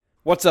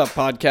What's up,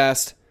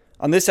 podcast?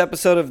 On this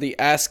episode of the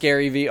Ask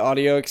Gary V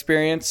audio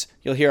experience,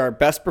 you'll hear our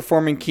best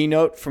performing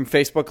keynote from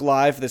Facebook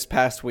Live this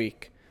past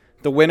week.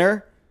 The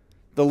winner,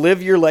 the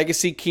Live Your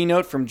Legacy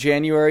keynote from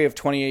January of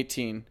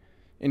 2018.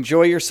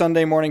 Enjoy your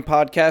Sunday morning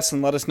podcast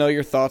and let us know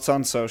your thoughts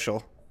on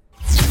social.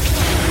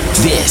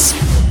 This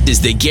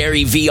is the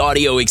Gary V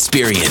audio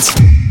experience.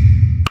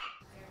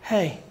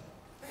 Hey.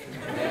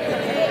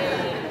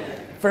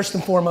 First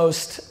and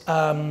foremost,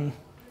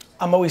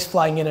 I'm always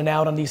flying in and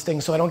out on these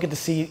things, so I don't get to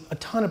see a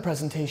ton of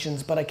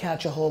presentations, but I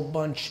catch a whole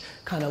bunch,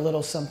 kind of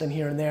little something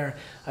here and there.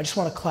 I just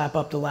want to clap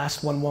up the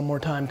last one more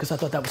time because I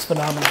thought that was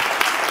phenomenal.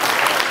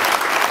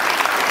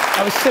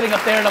 I was sitting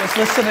up there and I was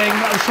listening.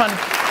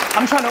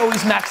 I'm trying to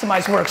always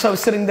maximize work, so I was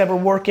sitting there, we're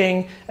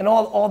working, and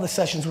all the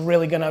sessions were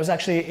really good. And I was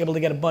actually able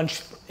to get a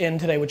bunch in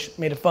today, which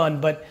made it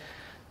fun, but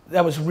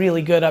that was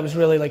really good. I was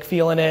really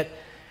feeling it.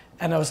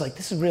 And I was like,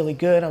 this is really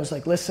good. I was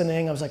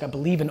listening. I was like, I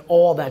believe in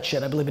all that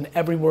shit. I believe in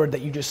every word that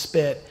you just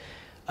spit.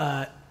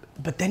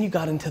 But then you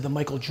got into the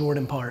Michael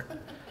Jordan part.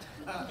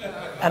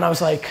 And I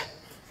was like,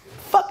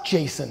 fuck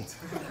Jason.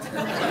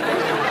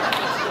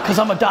 Because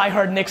I'm a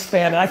diehard Knicks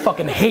fan and I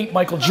fucking hate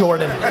Michael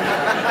Jordan.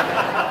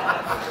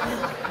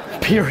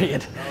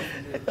 Period.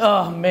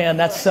 Oh man,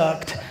 that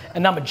sucked.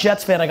 And I'm a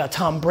Jets fan. I got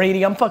Tom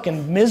Brady. I'm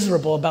fucking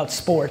miserable about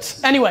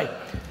sports. Anyway,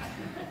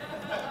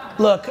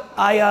 look,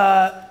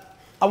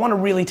 I want to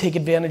really take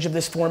advantage of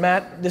this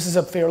format. This is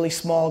a fairly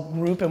small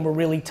group and we're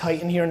really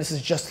tight in here and this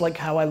is just like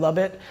how I love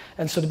it.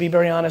 And so to be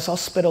very honest, I'll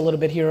spit a little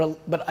bit here,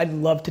 but I'd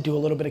love to do a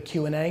little bit of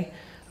Q&A.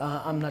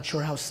 I'm not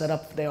sure how set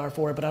up they are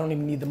for it, but I don't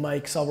even need the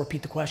mic, so I'll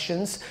repeat the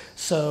questions.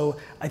 So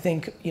I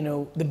think,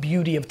 the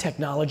beauty of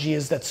technology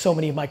is that so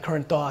many of my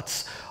current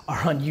thoughts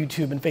are on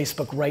YouTube and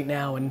Facebook right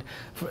now, and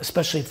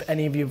especially if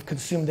any of you have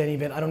consumed any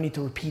of it, I don't need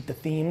to repeat the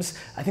themes.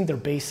 I think they're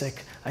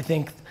basic. I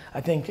think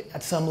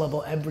at some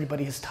level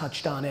everybody has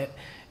touched on it.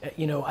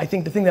 I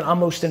think the thing that I'm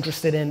most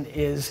interested in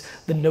is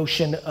the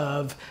notion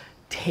of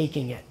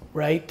taking it,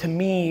 right? To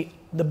me,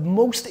 the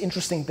most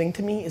interesting thing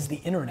to me is the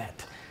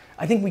internet.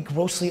 I think we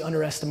grossly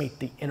underestimate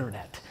the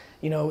internet.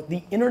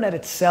 The internet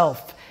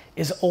itself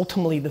is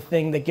ultimately the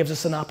thing that gives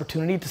us an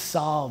opportunity to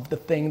solve the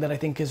thing that I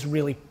think is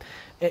really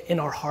in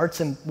our hearts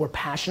and we're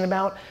passionate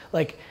about.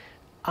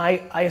 I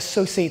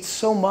associate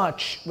so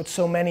much with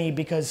so many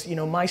because,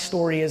 my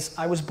story is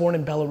I was born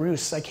in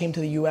Belarus. I came to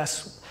the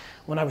US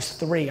when I was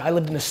 3. I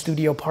lived in a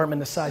studio apartment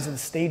the size of the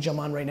stage I'm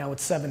on right now with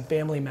 7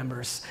 family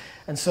members.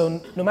 And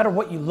so no matter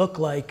what you look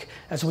like,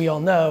 as we all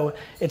know,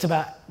 it's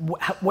about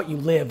what you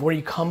live, where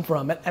you come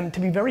from. And to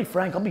be very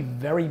frank,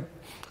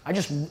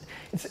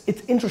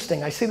 it's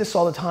interesting. I say this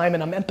all the time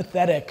and I'm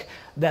empathetic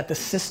that the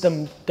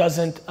system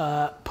doesn't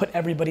put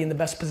everybody in the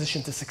best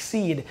position to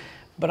succeed.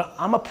 But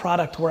I'm a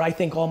product where I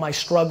think all my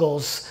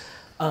struggles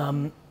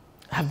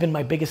have been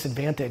my biggest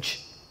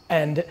advantage.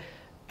 And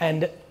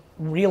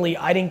really,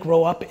 I didn't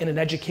grow up in an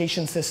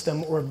education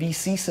system or a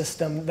VC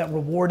system that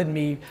rewarded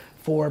me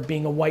for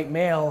being a white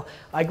male.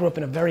 I grew up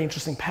in a very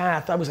interesting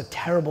path. I was a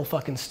terrible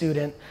fucking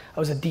student. I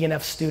was a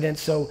DNF student,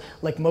 so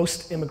like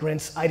most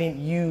immigrants, I didn't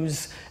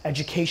use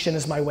education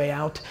as my way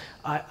out.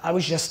 I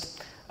was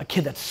just a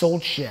kid that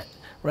sold shit,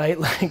 right?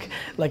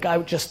 Like I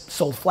just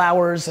sold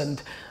flowers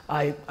and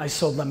I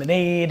sold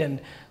lemonade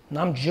and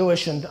I'm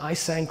Jewish and I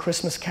sang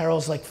Christmas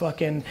carols like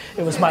fucking,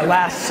 it was my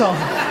last song.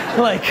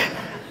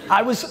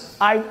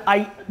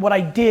 What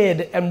I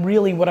did and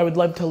really what I would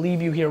love to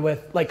leave you here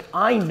with,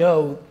 I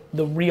know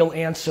the real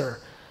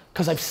answer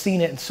because I've seen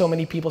it in so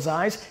many people's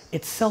eyes,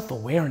 it's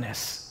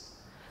self-awareness.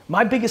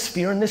 My biggest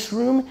fear in this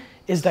room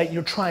is that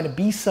you're trying to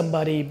be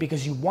somebody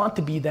because you want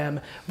to be them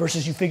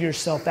versus you figure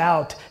yourself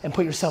out and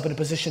put yourself in a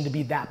position to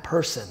be that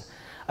person.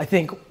 I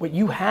think what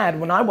you had,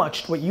 when I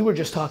watched what you were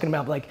just talking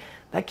about,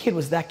 that kid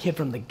was that kid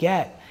from the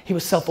get. He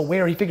was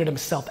self-aware, he figured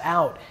himself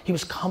out. He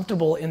was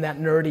comfortable in that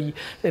nerdy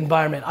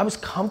environment. I was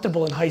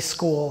comfortable in high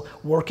school,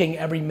 working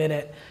every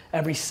minute,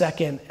 every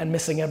second, and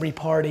missing every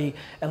party.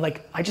 And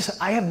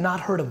I have not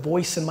heard a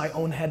voice in my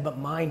own head but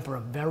mine for a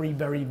very,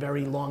 very,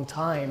 very long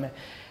time.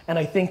 And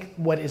I think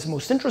what is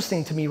most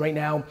interesting to me right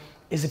now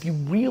is if you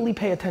really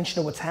pay attention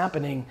to what's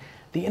happening,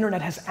 the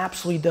internet has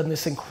absolutely done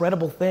this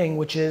incredible thing,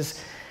 which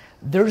is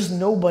there's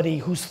nobody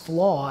who's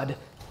flawed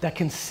that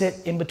can sit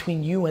in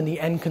between you and the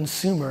end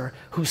consumer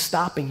who's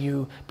stopping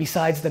you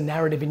besides the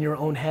narrative in your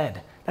own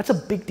head. That's a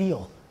big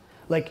deal.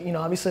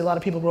 Obviously a lot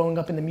of people growing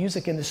up in the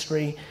music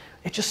industry,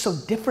 it's just so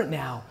different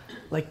now.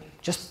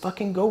 Just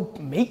fucking go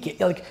make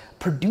it.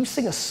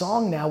 Producing a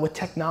song now with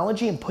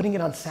technology and putting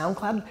it on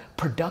SoundCloud,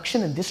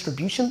 production and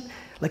distribution,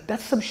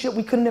 that's some shit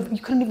you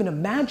couldn't even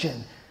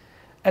imagine.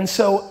 And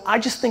so I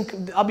just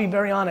think, I'll be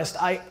very honest,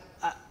 I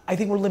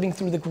think we're living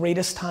through the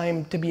greatest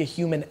time to be a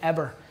human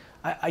ever.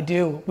 I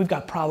do. We've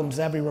got problems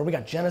everywhere. We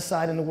got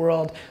genocide in the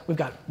world. We've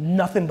got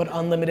nothing but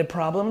unlimited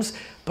problems.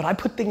 But I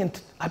put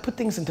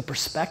things into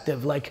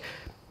perspective. I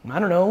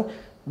don't know.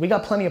 We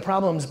got plenty of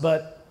problems,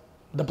 but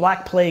the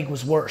Black Plague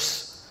was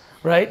worse.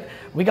 right?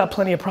 We got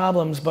plenty of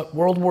problems, but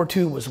World War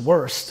II was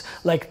worst.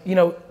 Like,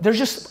 there's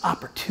just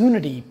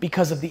opportunity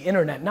because of the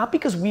internet, not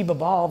because we've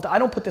evolved. I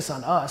don't put this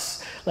on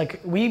us.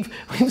 Like, we've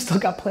still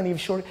got plenty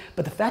of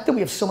but the fact that we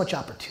have so much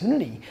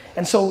opportunity.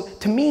 And so,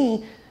 to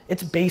me,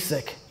 it's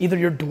basic. Either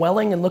you're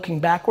dwelling and looking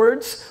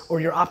backwards,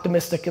 or you're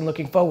optimistic and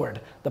looking forward.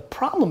 The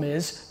problem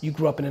is, you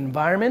grew up in an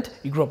environment,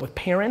 you grew up with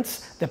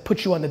parents that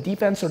put you on the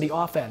defense or the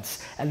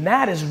offense. And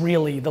that is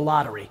really the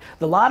lottery.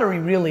 The lottery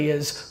really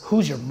is,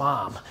 who's your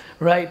mom,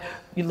 right?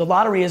 The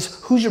lottery is,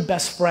 who's your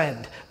best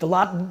friend?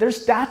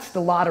 That's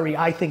the lottery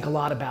I think a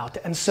lot about.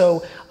 And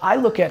so I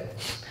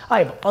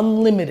have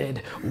unlimited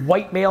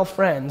white male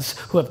friends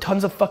who have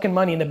tons of fucking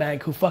money in the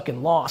bank, who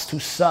fucking lost, who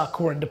suck,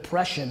 who are in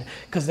depression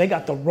because they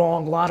got the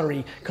wrong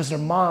lottery because their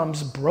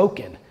mom's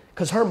broken,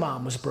 because her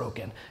mom was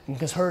broken, and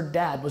because her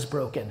dad was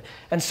broken.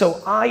 And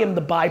so I am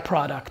the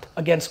byproduct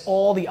against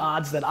all the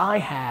odds that I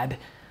had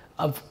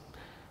of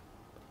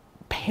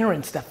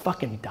parents that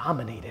fucking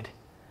dominated.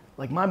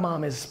 Like, my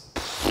mom is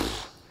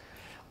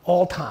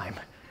all time.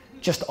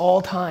 Just all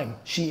time,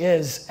 she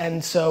is.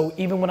 And so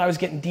even when I was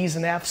getting D's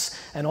and F's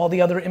and all the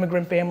other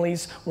immigrant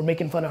families were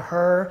making fun of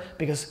her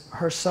because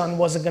her son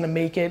wasn't gonna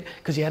make it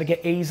because you had to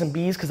get A's and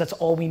B's because that's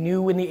all we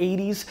knew in the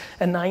 80s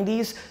and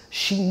 90s,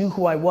 she knew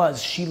who I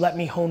was. She let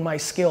me hone my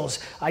skills.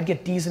 I'd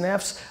get D's and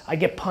F's, I'd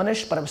get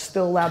punished, but I was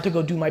still allowed to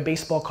go do my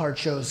baseball card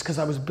shows because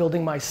I was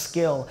building my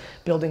skill.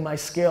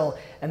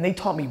 And they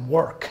taught me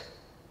work.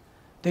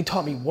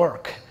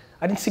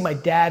 I didn't see my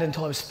dad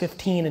until I was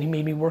 15 and he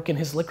made me work in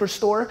his liquor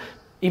store,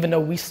 even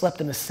though we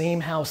slept in the same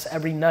house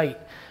every night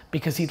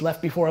because he'd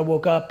left before I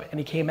woke up and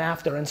he came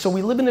after. And so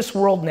we live in this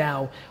world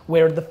now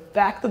where the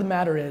fact of the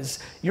matter is,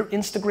 your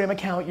Instagram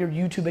account, your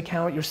YouTube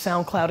account, your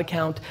SoundCloud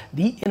account,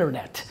 the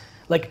internet,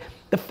 like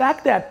the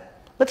fact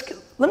that,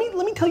 let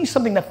me tell you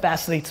something that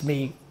fascinates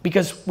me,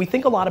 because we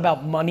think a lot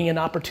about money and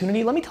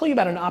opportunity. Let me tell you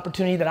about an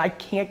opportunity that I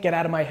can't get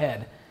out of my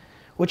head,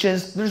 which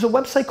is, there's a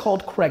website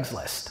called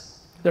Craigslist.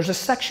 There's a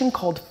section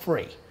called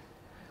free,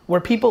 where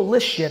people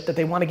list shit that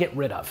they want to get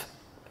rid of.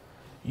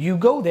 You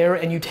go there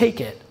and you take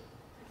it,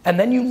 and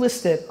then you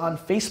list it on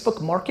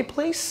Facebook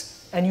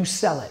Marketplace and you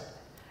sell it.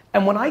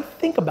 And when I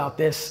think about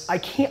this,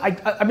 I've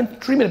been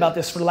dreaming about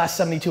this for the last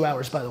 72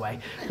 hours, by the way.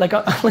 Like,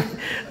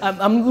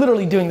 I'm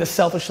literally doing this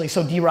selfishly,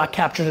 so D-Rock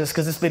captured this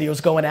because this video is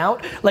going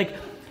out. Like,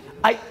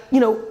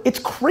 it's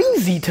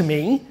crazy to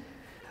me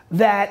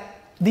that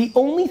the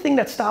only thing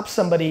that stops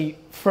somebody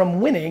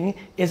from winning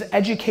is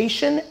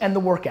education and the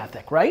work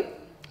ethic, right?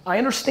 I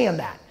understand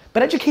that.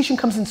 But education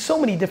comes in so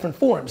many different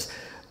forms.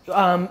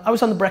 I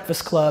was on the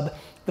Breakfast Club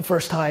the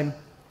first time,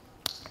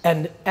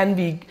 and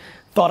Envy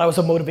thought I was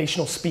a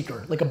motivational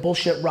speaker, like a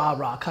bullshit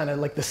rah-rah, kind of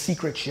like the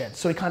secret shit.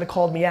 So he kind of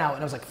called me out,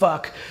 and I was like,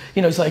 fuck.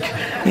 He's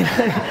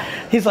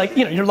like,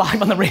 you're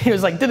live on the radio.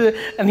 He's like,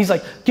 and he's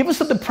like, give us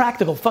something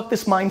practical. Fuck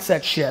this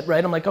mindset shit,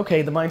 right? I'm like,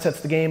 okay, the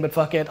mindset's the game, but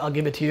fuck it, I'll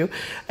give it to you.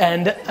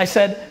 And I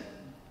said,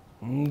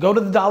 go to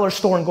the dollar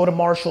store and go to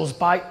Marshall's,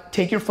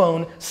 take your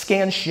phone,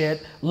 scan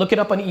shit, look it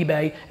up on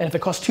eBay, and if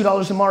it costs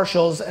 $2 in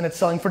Marshall's and it's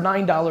selling for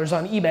 $9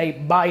 on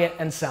eBay, buy it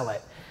and sell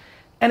it.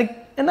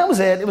 And that was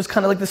it. It was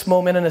kind of like this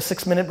moment in a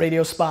 6-minute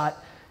radio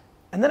spot.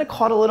 And then it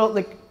caught a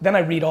little, then I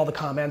read all the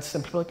comments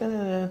and people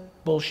are like,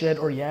 bullshit,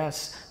 or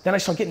yes. Then I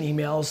start getting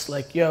emails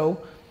like, yo,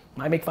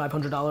 I make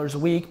 $500 a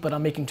week, but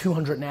I'm making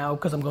 $200 now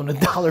because I'm going to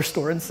the dollar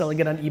store and selling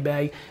it on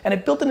eBay. And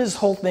it built in this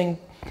whole thing.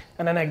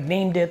 And then I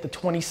named it the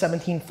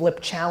 2017 Flip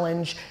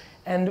Challenge.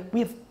 And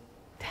we have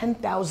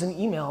 10,000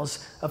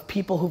 emails of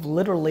people who've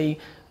literally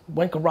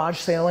went garage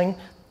sailing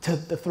to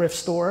the thrift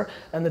store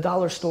and the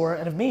dollar store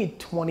and have made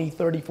 20,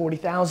 30,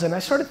 40,000. I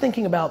started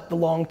thinking about the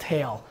long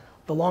tail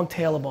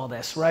of all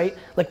this, right?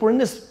 Like, we're in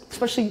this,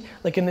 especially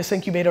like in this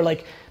incubator,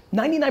 like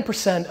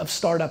 99% of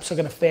startups are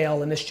gonna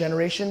fail in this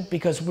generation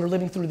because we're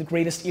living through the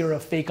greatest era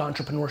of fake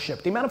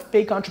entrepreneurship. The amount of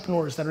fake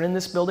entrepreneurs that are in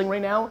this building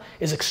right now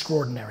is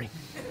extraordinary.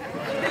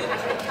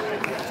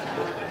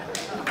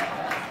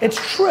 It's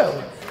true.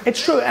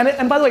 It's true.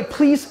 And by the way,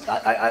 please,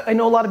 I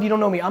know a lot of you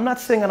don't know me. I'm not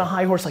sitting on a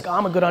high horse like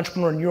I'm a good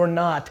entrepreneur and you're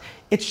not.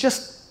 It's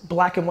just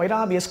black and white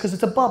obvious because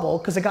it's a bubble,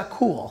 because it got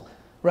cool,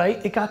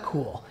 right? It got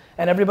cool.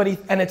 And everybody,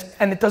 and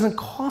it doesn't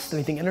cost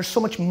anything. And there's so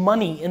much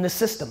money in the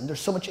system. There's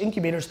so much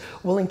incubators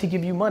willing to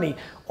give you money.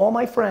 All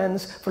my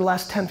friends for the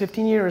last 10,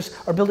 15 years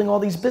are building all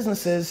these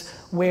businesses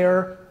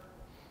where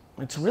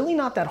it's really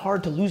not that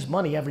hard to lose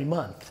money every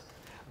month,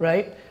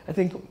 right? I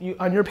think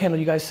on your panel,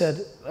 you guys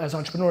said as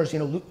entrepreneurs,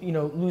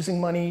 losing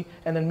money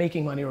and then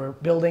making money, or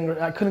building,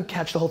 or I couldn't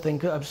catch the whole thing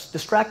because I was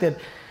distracted.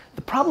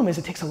 The problem is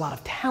it takes a lot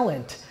of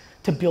talent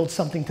to build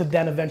something to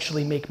then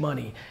eventually make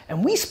money.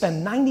 And we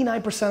spend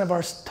 99% of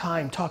our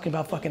time talking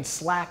about fucking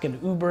Slack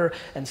and Uber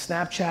and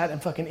Snapchat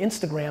and fucking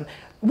Instagram.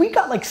 We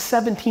got like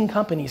 17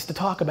 companies to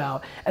talk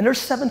about, and there's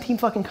 17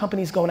 fucking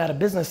companies going out of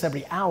business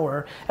every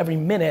hour, every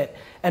minute,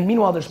 and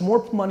meanwhile there's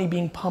more money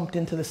being pumped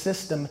into the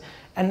system.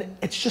 And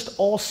it's just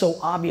all so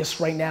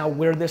obvious right now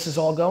where this is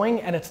all going,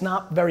 and it's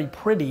not very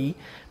pretty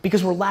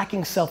because we're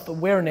lacking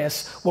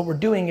self-awareness. What we're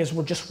doing is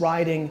we're just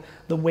riding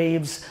the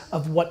waves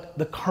of what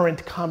the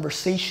current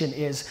conversation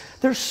is.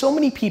 There's so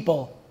many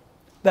people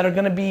that are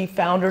gonna be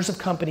founders of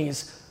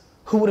companies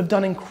who would have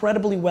done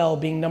incredibly well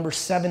being number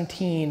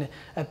 17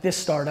 at this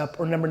startup,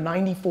 or number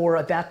 94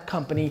 at that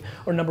company,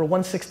 or number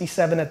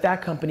 167 at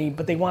that company,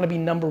 but they wanna be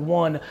number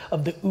 1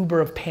 of the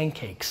Uber of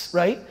pancakes,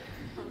 right?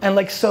 And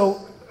like,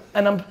 so,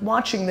 and I'm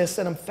watching this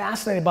and I'm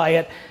fascinated by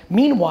it.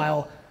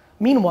 Meanwhile,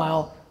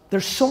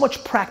 there's so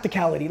much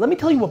practicality. Let me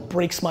tell you what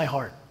breaks my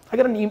heart.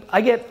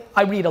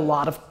 I read a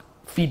lot of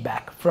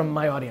feedback from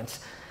my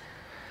audience.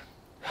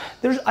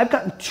 I've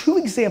gotten 2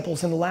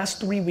 examples in the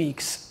last 3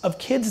 weeks of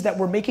kids that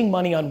were making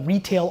money on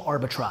retail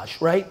arbitrage,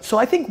 right? So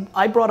I think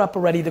I brought up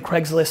already the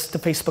Craigslist to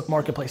Facebook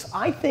Marketplace.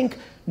 I think,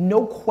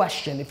 no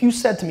question, if you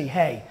said to me,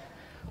 hey,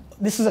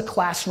 this is a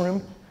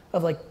classroom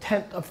of like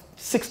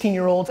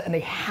 16-year-olds and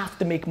they have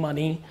to make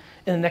money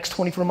in the next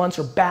 24 months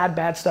or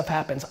bad stuff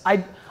happens.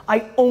 I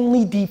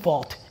only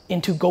default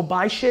into go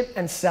buy shit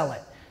and sell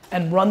it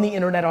and run the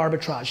internet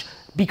arbitrage.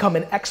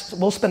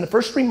 We'll spend the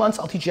first 3 months,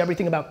 I'll teach you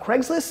everything about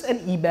Craigslist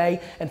and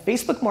eBay and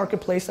Facebook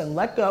Marketplace and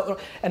let go,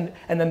 and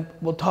then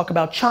we'll talk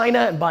about China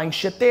and buying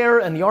shit there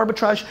and the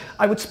arbitrage.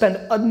 I would spend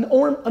an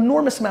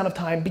enormous amount of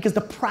time because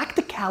the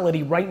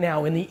practicality right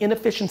now in the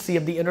inefficiency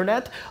of the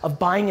internet of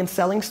buying and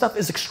selling stuff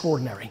is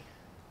extraordinary.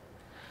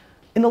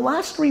 In the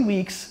last 3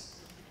 weeks,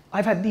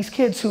 I've had these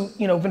kids who,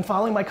 have been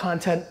following my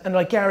content and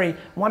they're like, Gary,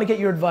 I want to get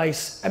your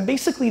advice. And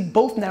basically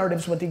both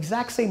narratives went the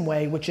exact same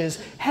way, which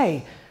is,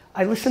 hey,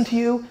 I listened to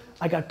you,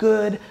 I got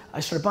good, I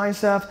started buying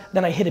stuff,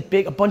 then I hit it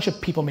big. A bunch of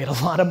people made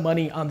a lot of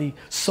money on the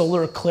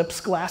solar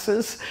eclipse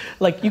glasses.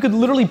 Like, you could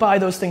literally buy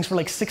those things for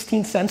like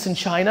 16 cents in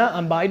China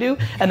on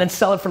Baidu and then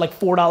sell it for like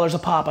 $4 a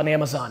pop on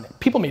Amazon.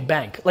 People made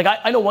bank. Like,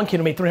 I know one kid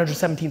who made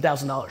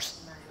 $317,000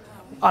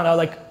 on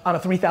a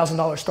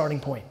 $3,000 starting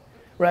point,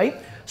 right?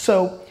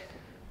 So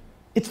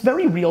it's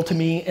very real to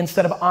me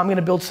instead of I'm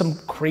gonna build some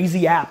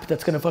crazy app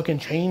that's gonna fucking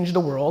change the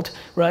world,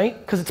 right?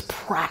 Because it's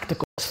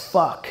practical as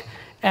fuck.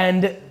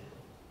 And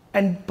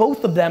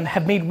both of them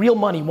have made real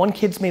money. One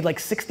kid's made like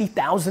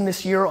 $60,000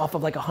 this year off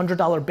of like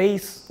 $100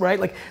 base, right?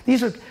 Like,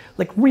 these are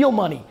like real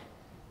money.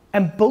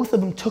 And both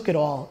of them took it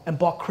all and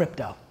bought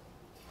crypto.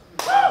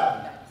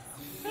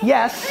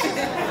 Yes.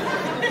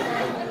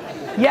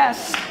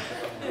 Yes.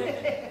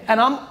 And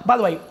by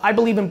the way, I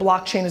believe in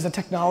blockchain as a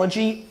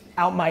technology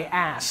out my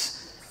ass.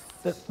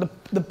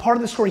 The part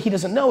of the story he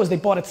doesn't know is they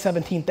bought at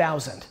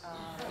 17,000,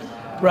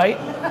 right?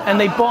 And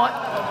they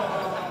bought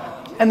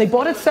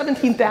at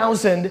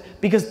 17,000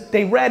 because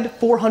they read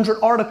 400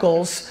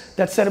 articles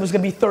that said it was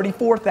gonna be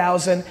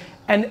 34,000.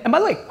 And by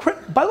the way,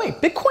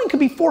 Bitcoin could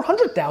be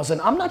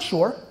 400,000. I'm not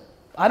sure.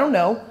 I don't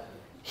know.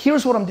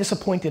 Here's what I'm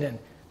disappointed in: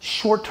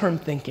 short-term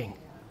thinking.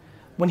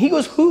 When he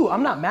goes, who?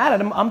 I'm not mad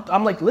at him.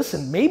 I'm like,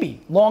 listen,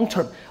 maybe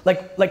long-term.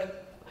 Like,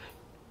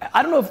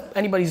 I don't know if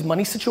anybody's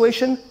money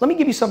situation. Let me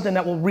give you something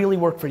that will really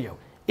work for you.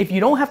 If you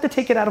don't have to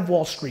take it out of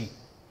Wall Street,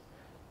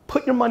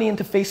 put your money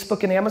into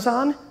Facebook and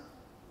Amazon,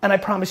 and I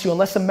promise you,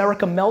 unless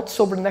America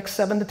melts over the next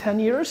 7 to 10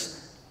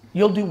 years,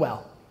 you'll do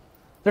well.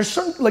 There's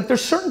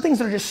certain things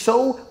that are just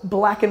so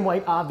black and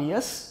white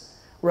obvious,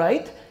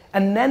 right?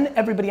 And then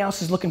everybody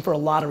else is looking for a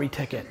lottery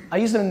ticket. I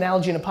used an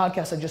analogy in a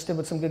podcast I just did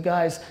with some good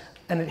guys,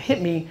 and it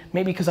hit me,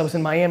 maybe because I was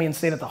in Miami and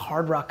stayed at the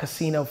Hard Rock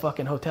Casino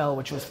fucking hotel,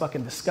 which was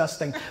fucking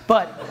disgusting.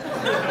 But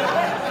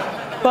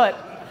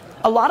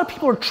a lot of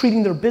people are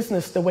treating their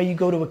business the way you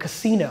go to a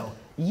casino.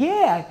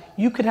 Yeah,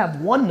 you could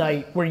have one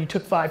night where you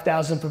took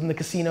 5,000 from the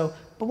casino,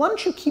 but why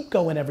don't you keep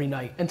going every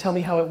night and tell me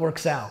how it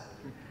works out?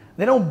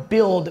 They don't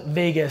build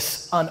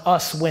Vegas on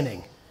us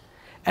winning.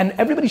 And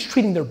everybody's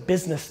treating their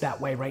business that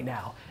way right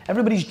now.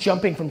 Everybody's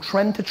jumping from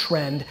trend to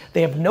trend.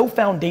 They have no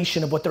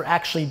foundation of what they're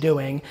actually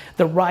doing.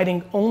 They're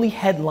riding only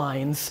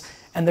headlines,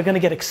 and they're gonna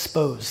get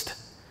exposed.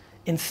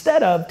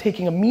 Instead of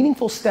taking a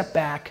meaningful step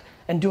back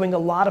and doing a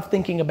lot of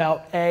thinking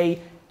about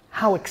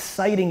how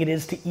exciting it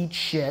is to eat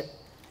shit.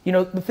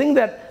 The thing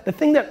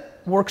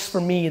that works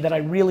for me that I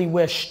really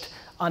wished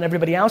on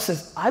everybody else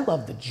is I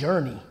love the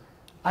journey.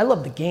 I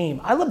love the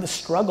game. I love the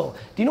struggle.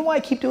 Do you know why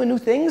I keep doing new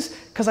things?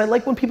 Because I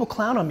like when people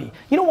clown on me.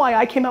 You know why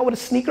I came out with a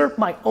sneaker,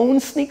 my own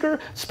sneaker,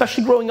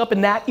 especially growing up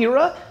in that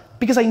era?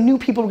 Because I knew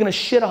people were gonna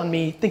shit on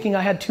me, thinking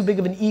I had too big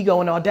of an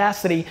ego and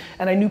audacity,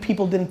 and I knew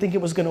people didn't think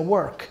it was gonna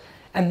work.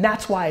 And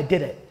that's why I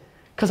did it,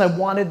 because I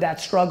wanted that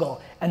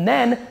struggle. And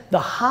then the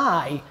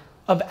high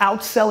of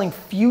outselling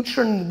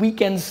Future and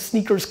Weekends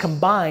sneakers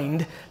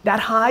combined,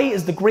 that high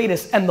is the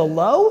greatest. And the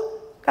low,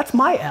 that's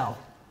my L.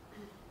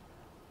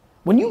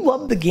 When you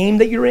love the game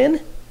that you're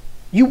in,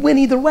 you win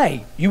either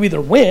way. You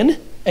either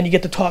win and you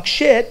get to talk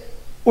shit,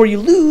 or you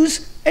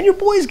lose and your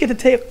boys get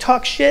to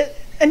talk shit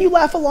and you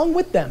laugh along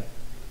with them.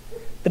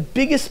 The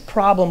biggest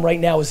problem right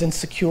now is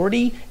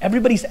insecurity.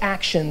 Everybody's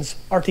actions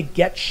are to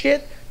get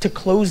shit to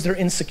close their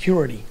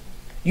insecurity.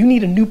 You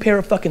need a new pair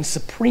of fucking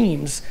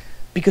Supremes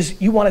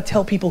because you want to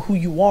tell people who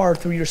you are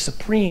through your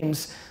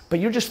Supremes,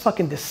 but you're just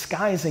fucking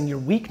disguising your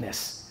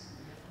weakness.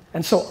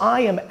 And so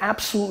I am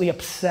absolutely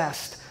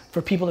obsessed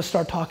for people to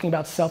start talking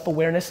about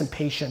self-awareness and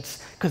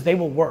patience, because they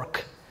will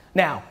work.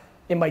 Now,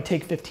 it might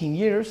take 15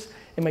 years,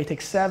 it may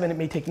take 7, it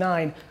may take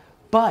 9,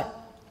 but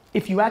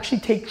if you actually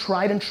take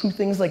tried and true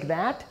things like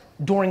that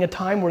during a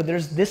time where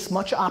there's this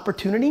much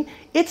opportunity,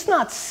 it's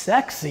not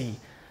sexy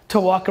to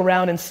walk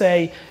around and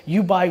say,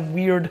 you buy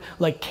weird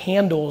like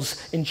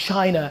candles in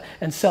China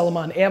and sell them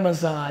on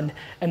Amazon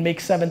and make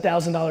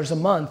 $7,000 a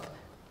month,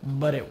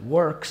 but it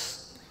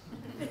works.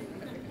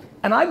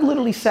 And I've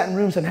literally sat in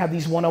rooms and had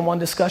these one-on-one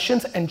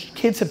discussions, and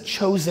kids have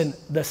chosen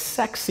the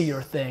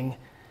sexier thing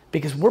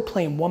because we're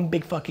playing one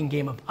big fucking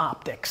game of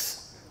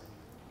optics.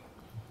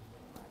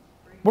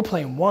 We're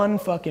playing one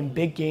fucking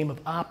big game of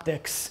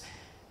optics.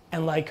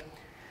 And like,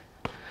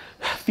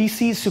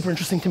 VC is super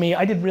interesting to me.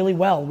 I did really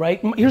well,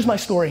 right? Here's my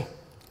story.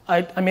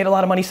 I made a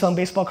lot of money selling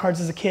baseball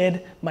cards as a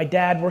kid. My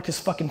dad worked his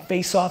fucking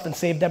face off and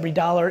saved every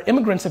dollar.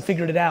 Immigrants have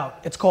figured it out.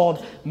 It's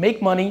called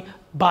make money,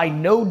 buy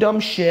no dumb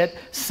shit,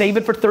 save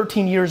it for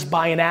 13 years,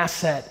 buy an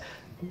asset,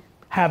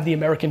 have the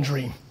American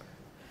dream,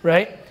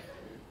 right?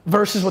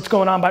 Versus what's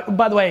going on.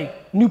 By the way,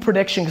 new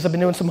prediction, because I've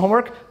been doing some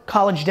homework,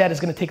 college debt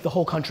is gonna take the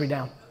whole country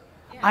down.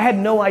 I had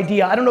no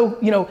idea. I don't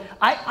know,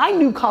 I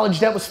knew college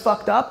debt was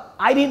fucked up.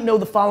 I didn't know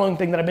the following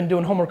thing that I've been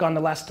doing homework on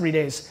the last 3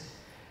 days.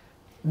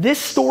 This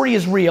story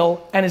is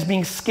real and is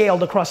being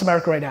scaled across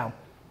America right now.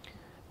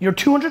 You're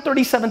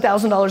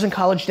 $237,000 in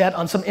college debt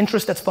on some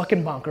interest that's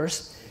fucking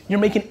bonkers. You're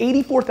making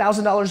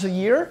 $84,000 a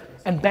year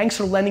and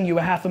banks are lending you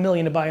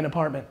 $500,000 to buy an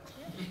apartment.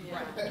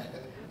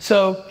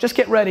 So just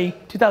get ready,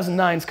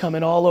 2009's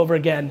coming all over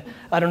again.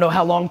 I don't know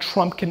how long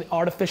Trump can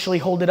artificially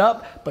hold it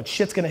up, but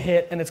shit's gonna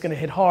hit and it's gonna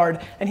hit hard.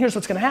 And here's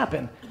what's gonna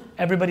happen.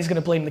 Everybody's gonna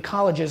blame the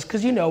colleges,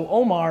 because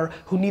Omar,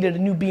 who needed a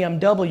new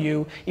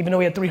BMW, even though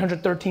he had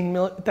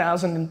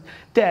 $313,000 in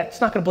debt, it's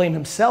not gonna blame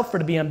himself for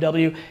the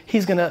BMW,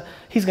 he's gonna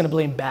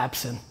blame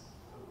Babson.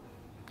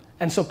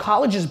 And so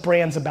college's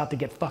brand's about to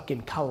get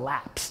fucking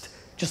collapsed,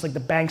 just like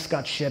the banks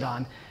got shit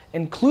on,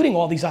 including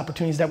all these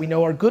opportunities that we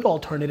know are good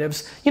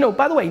alternatives.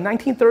 By the way,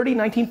 1930,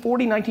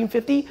 1940,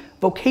 1950,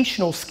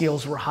 vocational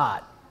skills were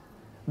hot.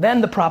 Then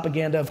the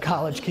propaganda of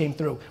college came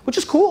through, which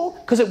is cool,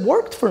 because it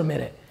worked for a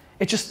minute.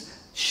 It just,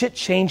 shit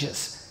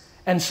changes.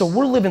 And so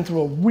we're living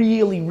through a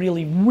really,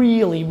 really,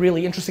 really,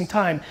 really interesting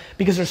time,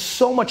 because there's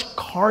so much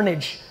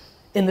carnage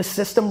in the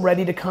system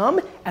ready to come.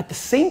 At the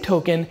same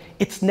token,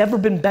 it's never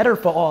been better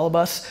for all of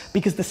us,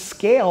 because the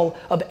scale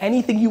of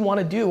anything you want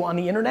to do on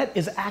the internet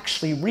is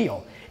actually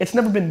real. It's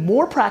never been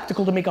more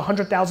practical to make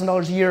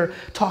 $100,000 a year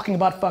talking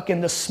about fucking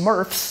the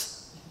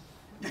Smurfs.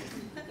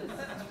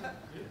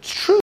 It's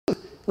true.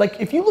 Like,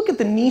 if you look at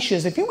the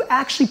niches, if you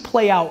actually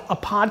play out a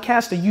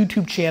podcast, a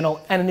YouTube channel,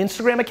 and an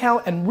Instagram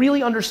account and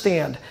really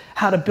understand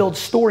how to build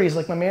stories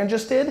like my man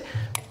just did,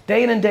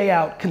 day in and day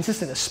out,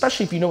 consistent,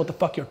 especially if you know what the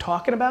fuck you're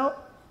talking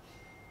about,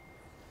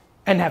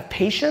 and have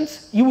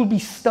patience, you will be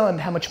stunned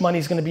how much money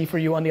is gonna be for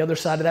you on the other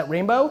side of that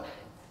rainbow.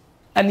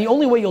 And the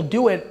only way you'll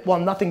do it while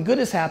nothing good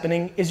is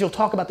happening is you'll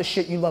talk about the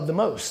shit you love the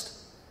most.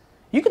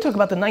 You can talk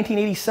about the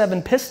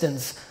 1987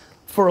 Pistons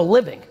for a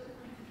living.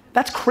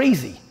 That's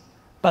crazy.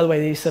 By the way,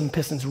 the 87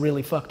 Pistons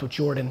really fucked with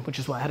Jordan, which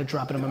is why I had to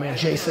drop it on my man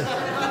Jason.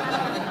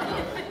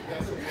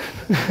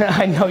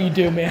 I know you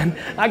do, man.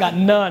 I got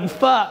none,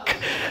 fuck.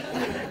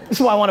 This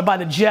is why I want to buy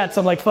the Jets.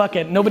 I'm like, fuck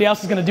it, nobody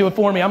else is gonna do it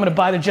for me. I'm gonna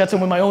buy the Jets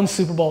and win my own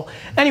Super Bowl.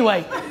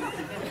 Anyway,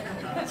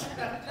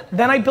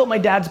 then I built my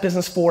dad's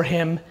business for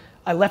him.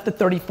 I left at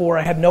 34,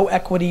 I had no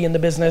equity in the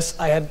business.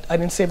 I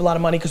didn't save a lot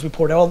of money because we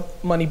poured all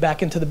money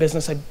back into the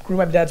business. I grew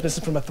my dad's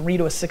business from a $3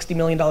 to a $60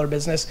 million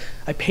business.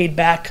 I paid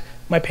back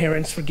my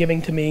parents for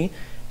giving to me.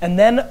 And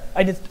then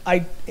I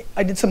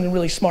did something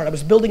really smart. I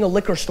was building a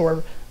liquor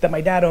store that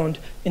my dad owned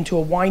into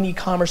a wine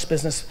e-commerce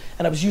business,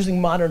 and I was using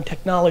modern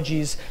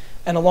technologies.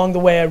 And along the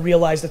way, I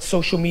realized that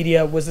social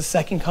media was the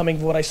second coming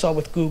of what I saw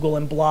with Google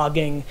and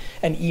blogging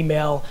and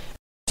email.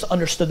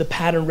 Understood the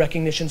pattern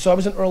recognition. So I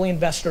was an early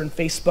investor in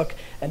Facebook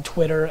and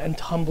Twitter and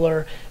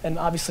Tumblr, and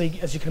obviously,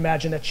 as you can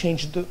imagine, that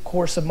changed the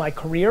course of my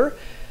career.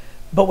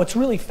 But what's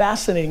really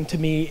fascinating to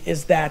me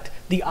is that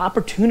the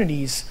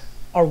opportunities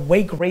are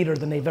way greater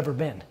than they've ever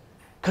been,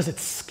 because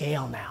it's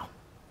scale now.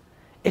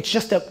 It's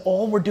just that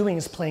all we're doing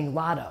is playing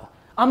lotto.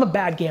 I'm a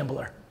bad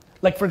gambler.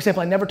 Like, for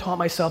example, I never taught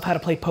myself how to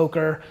play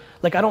poker.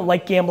 Like, I don't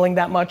like gambling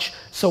that much.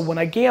 So when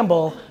I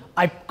gamble,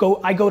 I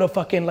go to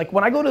fucking, like,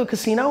 when I go to a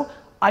casino,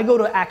 I go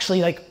to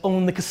actually like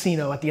own the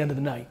casino at the end of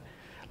the night.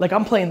 Like,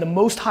 I'm playing the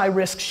most high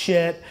risk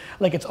shit.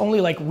 Like, it's only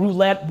like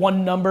roulette,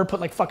 one number, put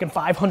like fucking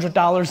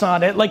 $500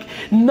 on it. Like,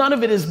 none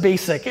of it is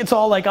basic. It's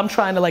all like, I'm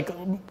trying to like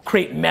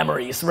create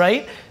memories,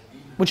 right?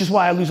 Which is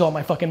why I lose all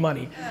my fucking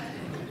money.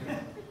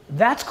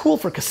 That's cool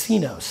for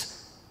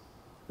casinos.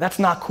 That's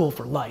not cool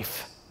for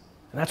life.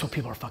 And that's what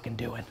people are fucking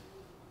doing.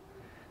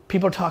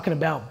 People are talking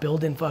about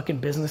building fucking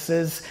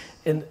businesses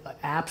and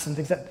apps and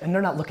things and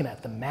they're not looking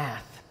at the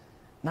math.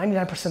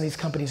 99% of these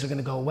companies are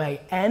gonna go away,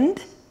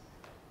 and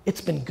it's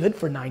been good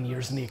for 9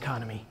 years in the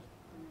economy.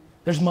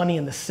 There's money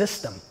in the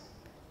system.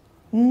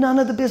 None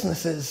of the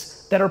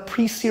businesses that are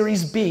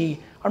pre-Series B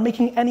are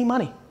making any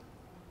money.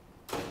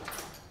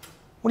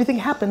 What do you think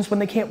happens when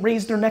they can't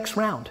raise their next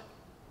round?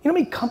 You know how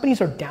many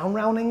companies are down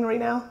rounding right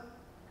now?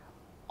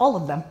 All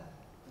of them.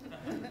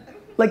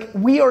 Like,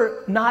 we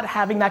are not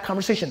having that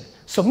conversation.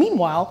 So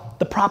meanwhile,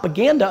 the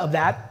propaganda of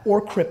that,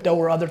 or crypto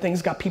or other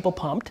things, got people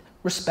pumped,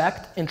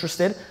 respect,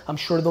 interested. I'm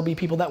sure there'll be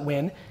people that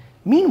win.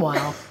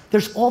 Meanwhile,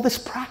 there's all this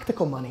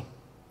practical money.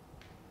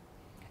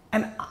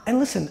 And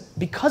listen,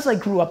 because I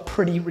grew up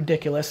pretty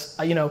ridiculous,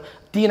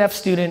 DNF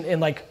student in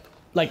like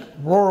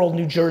rural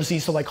New Jersey,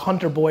 so like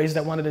hunter boys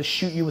that wanted to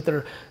shoot you with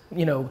their,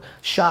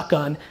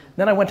 shotgun.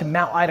 Then I went to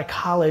Mount Ida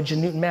College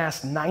in Newton,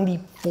 Mass,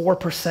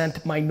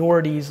 94%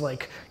 minorities,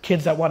 like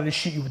kids that wanted to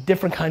shoot you with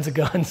different kinds of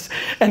guns.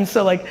 And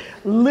so like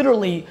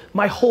literally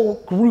my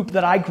whole group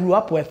that I grew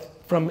up with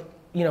from,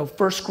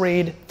 first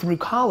grade through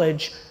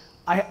college,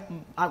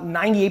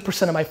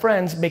 98% of my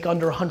friends make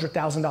under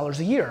 $100,000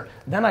 a year.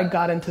 Then I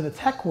got into the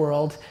tech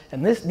world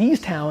and these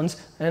towns,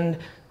 and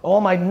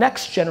all my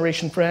next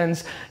generation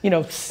friends,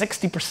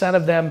 60%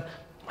 of them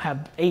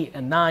have 8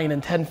 and 9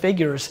 and 10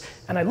 figures.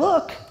 And I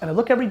look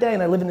every day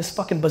and I live in this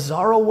fucking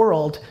bizarro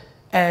world,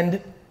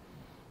 and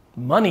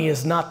money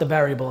is not the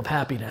variable of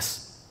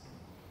happiness.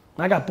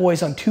 I got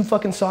boys on 2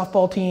 fucking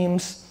softball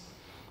teams,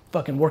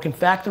 fucking working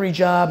factory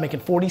job, making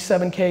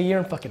 $47K a year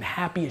and fucking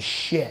happy as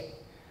shit.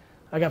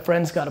 I got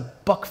friends got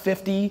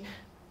 $150,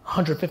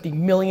 $150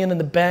 million in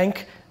the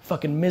bank,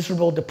 fucking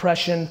miserable,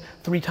 depression,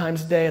 3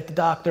 times a day at the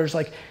doctor's.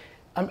 Like,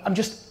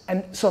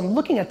 so I'm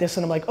looking at this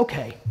and I'm like,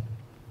 okay,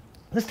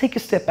 let's take a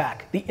step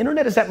back. The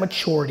internet is at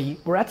maturity,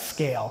 we're at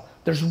scale.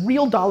 There's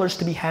real dollars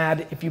to be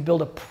had if you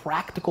build a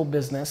practical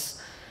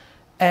business.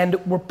 And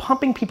we're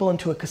pumping people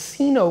into a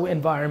casino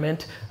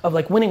environment of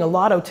like winning a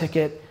lotto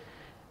ticket.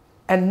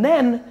 And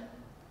then,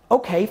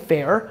 okay,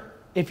 fair.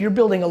 If you're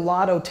building a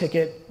lotto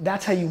ticket,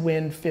 that's how you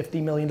win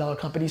 $50 million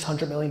companies,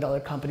 $100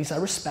 million companies. I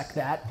respect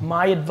that.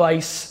 My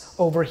advice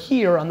over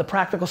here on the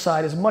practical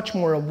side is much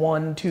more a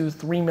 $1, $2,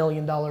 $3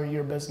 million a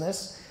year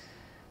business.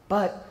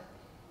 But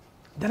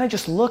then I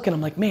just look and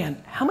I'm like,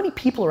 man, how many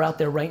people are out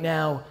there right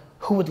now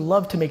who would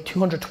love to make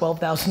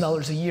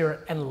 $212,000 a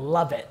year and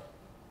love it?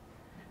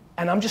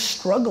 And I'm just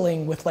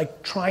struggling with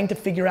like trying to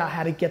figure out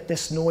how to get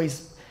this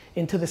noise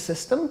into the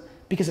system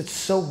because it's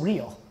so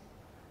real.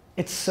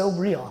 It's so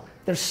real.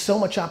 There's so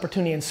much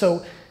opportunity. And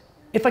so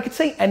if I could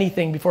say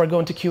anything before I go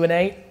into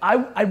Q&A,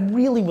 I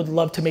really would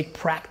love to make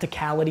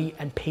practicality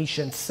and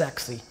patience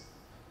sexy.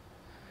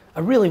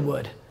 I really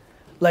would.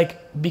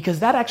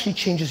 Because that actually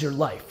changes your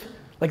life.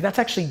 That's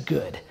actually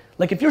good.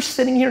 If you're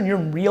sitting here and you're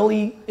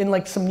really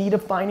in some need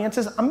of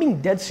finances, I'm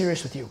being dead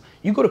serious with you.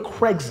 You go to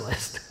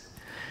Craigslist.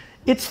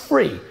 It's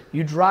free.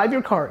 You drive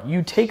your car,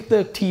 you take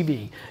the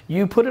TV,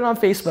 you put it on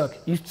Facebook,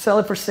 you sell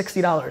it for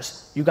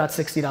 $60. You got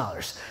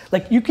 $60.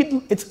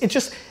 It's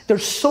just,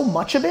 there's so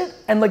much of it.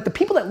 And the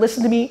people that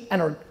listen to me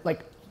and are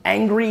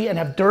angry and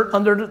have dirt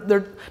under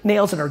their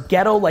nails and are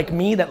ghetto like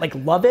me that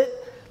love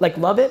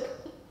it,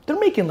 they're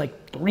making $3,000,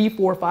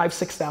 $4,000, $5,000,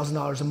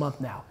 $6,000 a month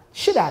now.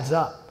 Shit adds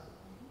up.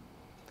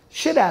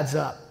 Shit adds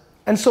up.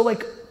 And so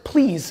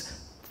please,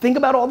 think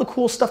about all the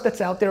cool stuff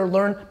that's out there,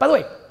 learn. By the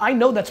way, I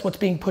know that's what's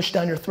being pushed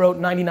down your throat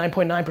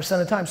 99.9% of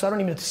the time, so I don't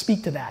even have to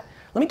speak to that.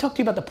 Let me talk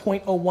to you about the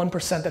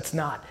 0.01% that's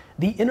not.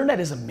 The internet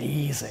is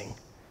amazing.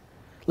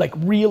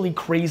 Really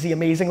crazy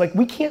amazing.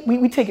 We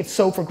take it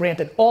so for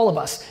granted, all of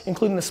us,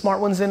 including the smart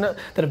ones that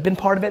have been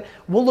part of it.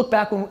 We'll look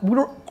back when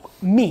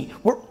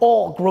we're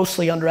all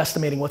grossly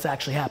underestimating what's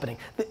actually happening.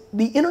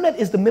 The internet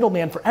is the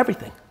middleman for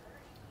everything.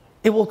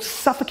 It will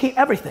suffocate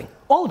everything,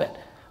 all of it.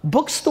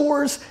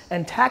 Bookstores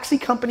and taxi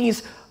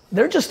companies,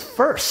 they're just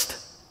first.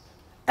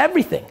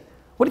 Everything.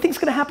 What do you think is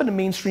going to happen to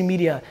mainstream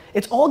media?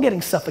 It's all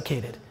getting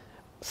suffocated.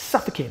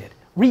 Suffocated.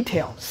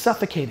 Retail,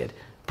 suffocated.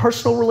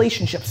 Personal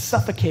relationships,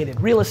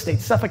 suffocated. Real estate,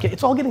 suffocated.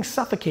 It's all getting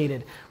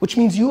suffocated, which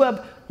means you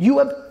have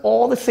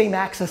all the same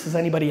access as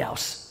anybody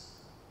else.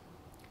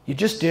 You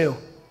just do.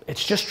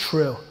 It's just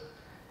true.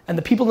 And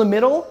the people in the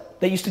middle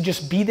that used to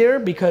just be there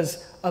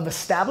because of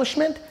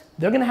establishment,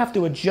 they're going to have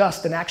to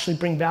adjust and actually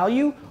bring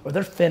value or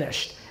they're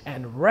finished.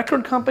 And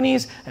record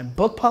companies and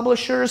book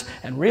publishers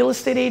and real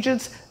estate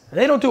agents,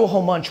 they don't do a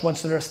whole bunch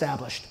once they're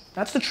established.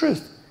 That's the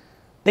truth.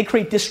 They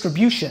create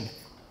distribution,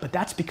 but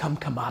that's become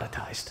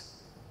commoditized.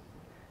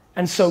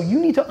 And so you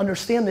need to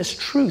understand this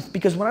truth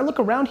because when I look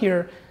around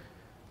here,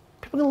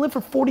 people are gonna live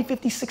for 40,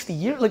 50, 60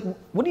 years.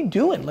 What are you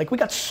doing? We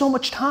got so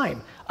much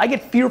time. I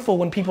get fearful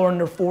when people are in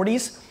their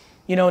 40s,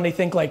 and they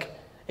think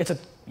it's a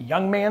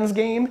young man's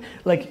game.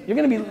 You're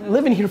gonna be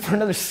living here for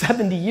another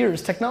 70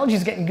 years.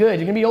 Technology's getting good.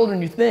 You're gonna be older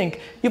than you think.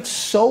 You have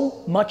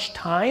so much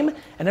time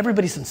and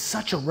everybody's in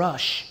such a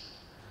rush.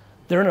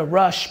 They're in a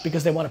rush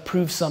because they wanna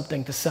prove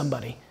something to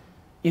somebody,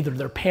 either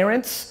their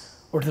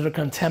parents or to their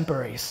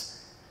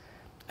contemporaries.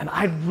 And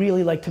I'd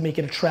really like to make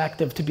it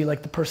attractive to be the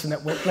person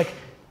that will,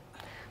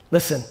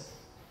 listen,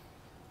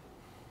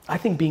 I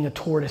think being a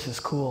tortoise is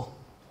cool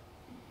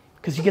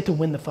because you get to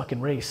win the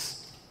fucking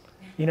race,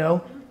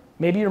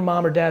 Maybe your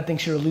mom or dad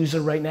thinks you're a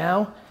loser right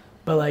now,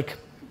 but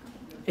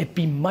it'd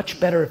be much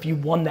better if you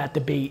won that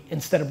debate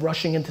instead of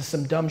rushing into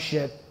some dumb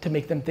shit to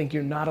make them think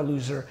you're not a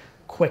loser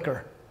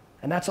quicker.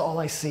 And that's all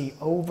I see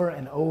over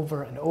and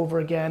over and over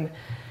again.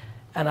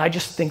 And I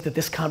just think that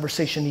this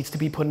conversation needs to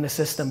be put in a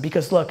system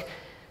because look,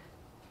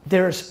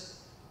 there's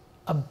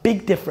a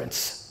big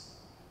difference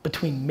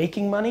between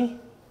making money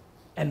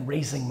and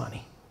raising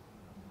money.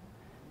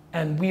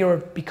 And we are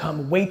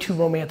become way too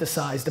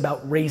romanticized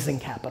about raising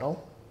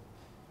capital,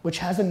 which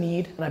has a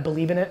need, and I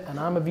believe in it, and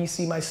I'm a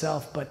VC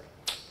myself, but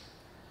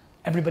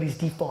everybody's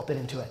defaulted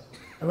into it.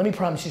 And let me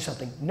promise you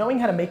something, knowing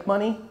how to make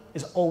money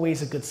is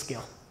always a good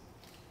skill.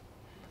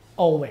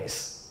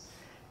 Always.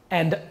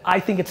 And I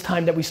think it's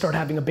time that we start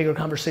having a bigger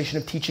conversation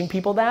of teaching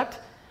people that,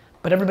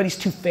 but everybody's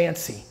too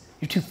fancy.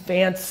 You're too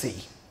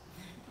fancy.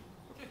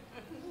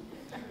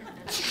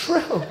 It's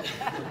true.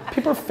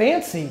 People are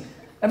fancy.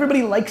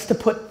 Everybody likes to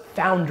put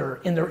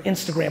founder in their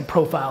Instagram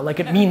profile like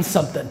it means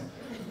something.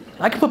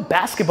 I could put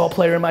basketball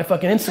player in my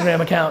fucking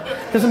Instagram account.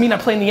 Doesn't mean I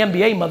play in the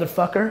NBA,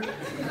 motherfucker.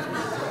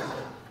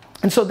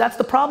 And so that's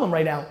the problem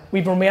right now.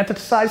 We've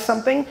romanticized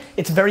something.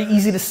 It's very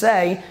easy to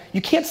say.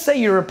 You can't say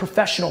you're a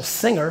professional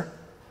singer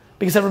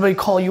because everybody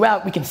call you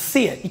out. We can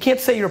see it. You can't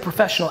say you're a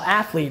professional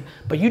athlete,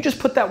 but you just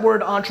put that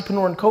word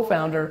entrepreneur and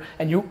co-founder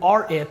and you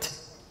are it,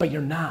 but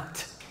you're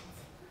not.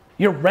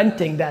 You're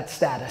renting that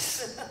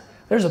status.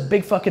 There's a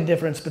big fucking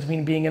difference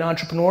between being an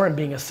entrepreneur and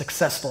being a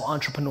successful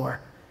entrepreneur.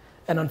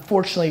 And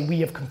unfortunately,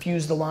 we have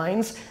confused the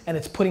lines and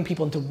it's putting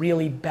people into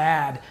really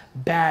bad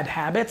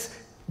habits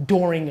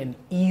during an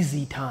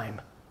easy time.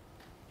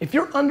 If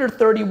you're under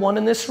 31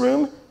 in this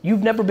room,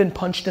 you've never been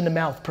punched in the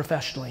mouth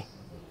professionally,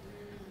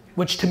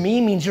 which to me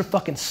means you're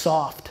fucking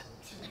soft.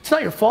 It's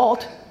not your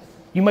fault.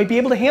 You might be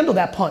able to handle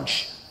that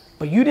punch,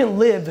 but you didn't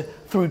live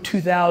through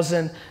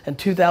 2000 and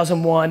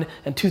 2001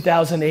 and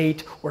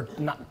 2008, or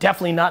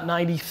definitely not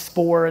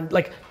 94, and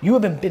like you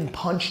haven't been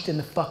punched in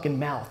the fucking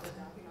mouth.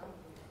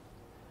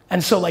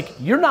 And so like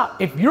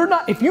if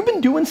you've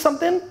been doing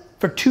something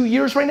for 2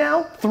 years right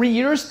now, 3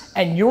 years,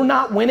 and you're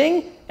not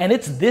winning, and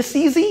it's this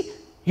easy,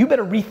 you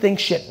better rethink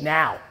shit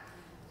now.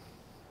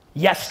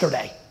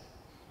 Yesterday.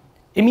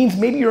 It means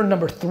maybe you're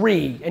number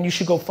 3 and you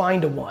should go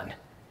find a 1.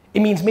 It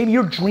means maybe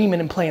you're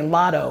dreaming and playing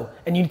lotto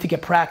and you need to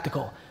get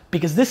practical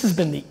because this has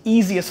been the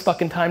easiest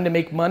fucking time to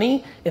make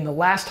money in the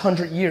last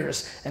 100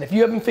 years. And if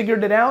you haven't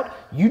figured it out,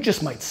 you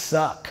just might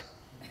suck.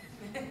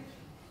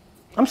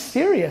 I'm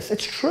serious,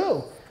 it's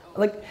true.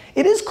 Like,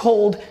 it is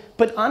cold,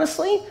 but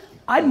honestly,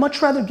 I'd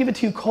much rather give it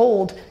to you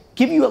cold,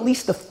 give you at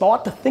least the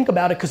thought to think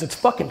about it because it's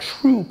fucking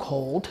true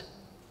cold,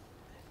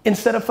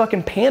 instead of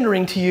fucking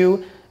pandering to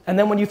you, and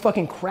then when you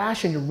fucking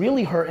crash and you're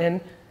really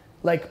hurting,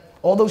 like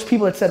all those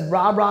people that said,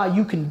 rah, rah,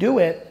 you can do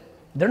it,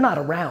 they're not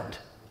around.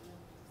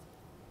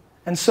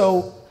 And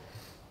so,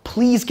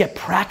 please get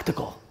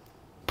practical.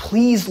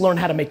 Please learn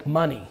how to make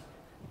money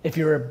if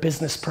you're a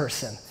business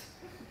person.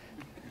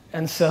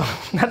 And so,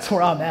 that's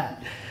where I'm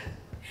at.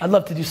 I'd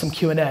love to do some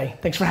Q&A.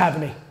 Thanks for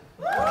having me.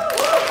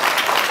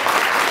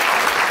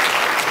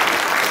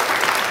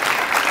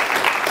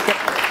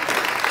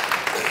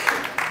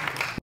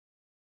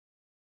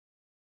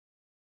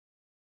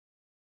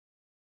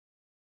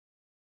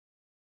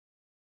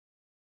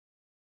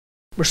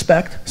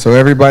 Respect. So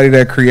everybody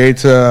that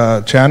creates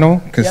a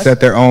channel can set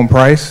their own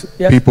price.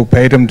 Yes. People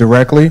pay them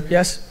directly.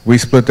 Yes. We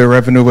split the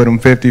revenue with them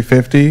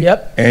 50-50.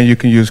 Yep. And you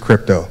can use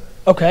crypto.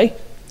 Okay.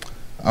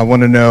 I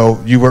want to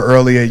know, you were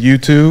early at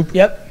YouTube.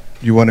 Yep.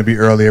 You want to be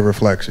early at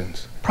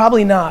Reflections.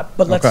 Probably not,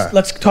 but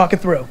let's talk it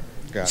through.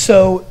 Got it.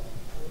 So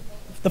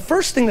the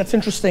first thing that's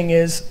interesting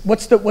is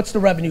what's the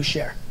revenue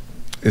share?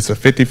 It's a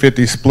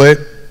 50-50 split.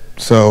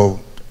 So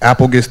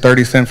Apple gets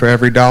 30 cents for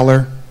every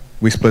dollar.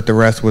 We split the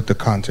rest with the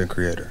content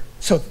creator.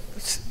 So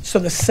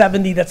the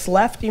 70 that's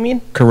left, you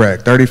mean?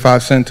 Correct.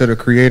 35 cents to the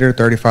creator,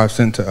 35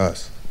 cents to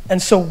us.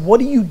 And so what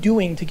are you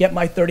doing to get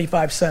my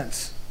 35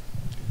 cents?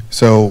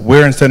 So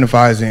we're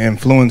incentivizing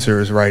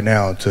influencers right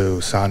now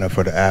to sign up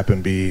for the app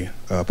and be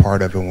a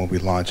part of it when we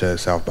launch at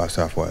South by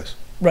Southwest.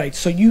 Right,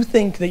 so you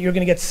think that you're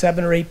gonna get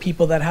 7 or 8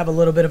 people that have a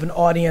little bit of an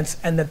audience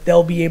and that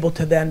they'll be able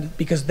to then,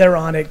 because they're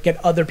on it,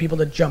 get other people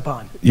to jump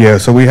on? Yeah,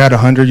 so we had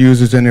 100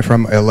 users in it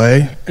from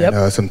LA, Yep.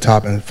 and some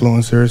top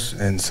influencers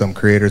and some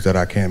creators that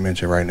I can't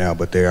mention right now,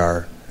 but they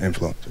are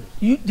influencers.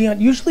 Dion,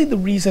 usually the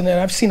reason, and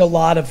I've seen a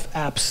lot of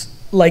apps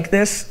like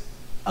this,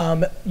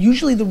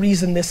 usually the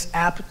reason this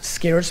app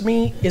scares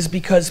me is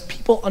because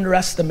people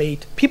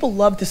underestimate, people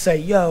love to say,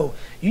 yo,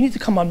 you need to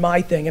come on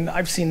my thing, and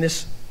I've seen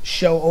this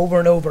show over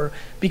and over,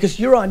 because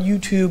you're on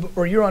YouTube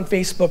or you're on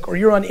Facebook or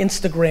you're on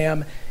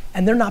Instagram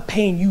and they're not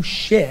paying you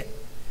shit.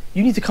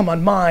 You need to come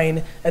on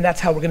mine and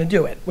that's how we're gonna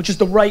do it, which is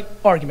the right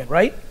argument,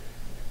 right?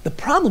 The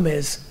problem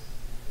is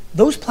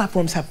those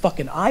platforms have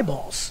fucking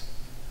eyeballs.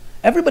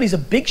 Everybody's a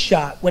big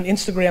shot when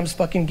Instagram's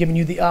fucking giving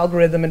you the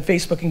algorithm and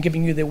Facebook and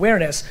giving you the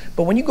awareness,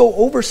 but when you go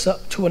over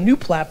to a new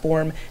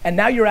platform and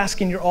now you're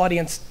asking your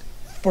audience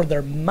for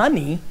their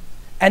money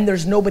and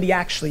there's nobody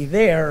actually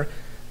there,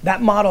 that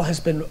model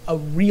has been a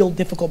real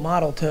difficult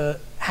model to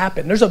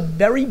happen. There's a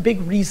very big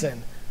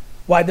reason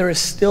why there is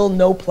still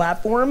no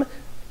platform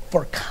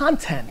for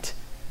content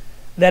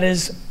that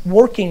is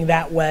working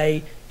that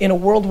way in a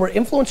world where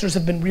influencers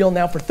have been real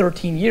now for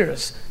 13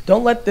 years.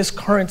 Don't let this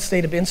current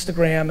state of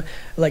Instagram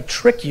like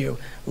trick you.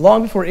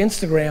 Long before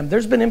Instagram,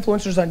 there's been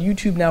influencers on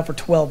YouTube now for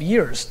 12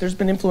 years. There's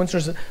been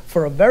influencers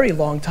for a very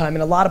long time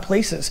in a lot of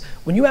places.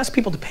 When you ask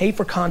people to pay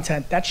for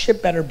content, that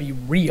shit better be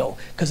real,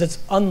 because it's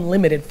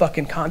unlimited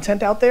fucking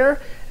content out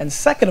there. And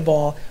second of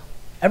all,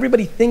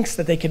 everybody thinks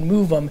that they can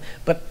move them,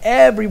 but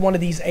every one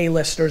of these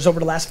A-listers over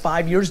the last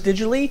 5 years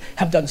digitally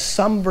have done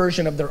some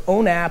version of their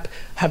own app,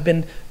 have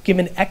been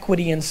given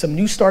equity in some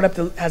new startup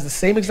that has the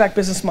same exact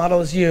business model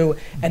as you,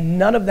 and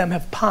none of them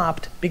have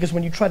popped, because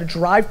when you try to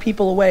drive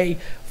people away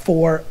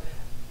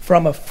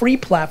from a free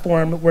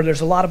platform where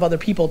there's a lot of other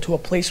people to a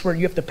place where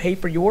you have to pay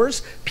for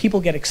yours, people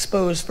get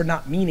exposed for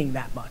not meaning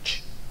that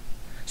much.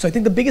 So I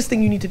think the biggest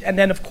thing you need to, and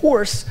then of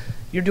course,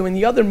 you're doing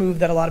the other move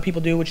that a lot of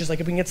people do, which is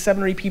like if we can get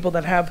 7 or 8 people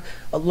that have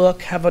a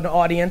look, have an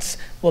audience,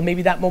 well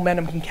maybe that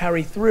momentum can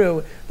carry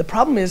through. The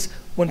problem is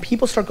when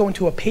people start going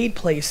to a paid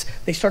place,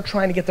 they start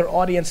trying to get their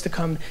audience to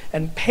come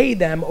and pay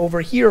them over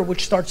here,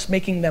 which starts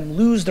making them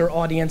lose their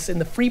audience in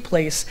the free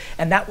place,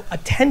 and that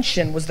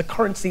attention was the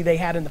currency they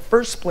had in the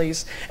first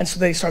place, and so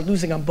they start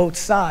losing on both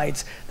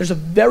sides. There's a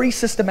very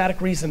systematic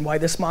reason why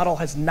this model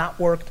has not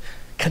worked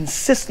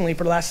consistently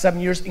for the last 7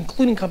 years,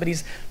 including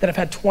companies that have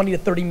had $20 to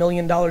 $30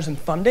 million in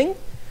funding.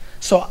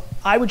 So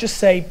I would just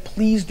say,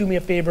 please do me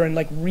a favor and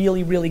like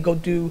really, really go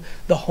do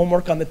the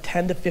homework on the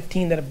 10 to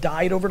 15 that have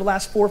died over the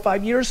last 4 or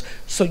 5 years,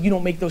 so you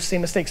don't make those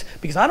same mistakes.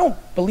 Because I don't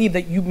believe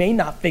that you may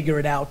not figure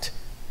it out.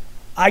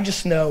 I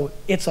just know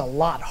it's a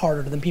lot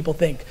harder than people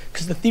think.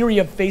 Because the theory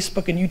of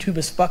Facebook and YouTube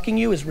is fucking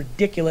you is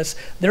ridiculous.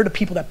 They're the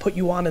people that put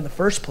you on in the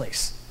first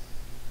place.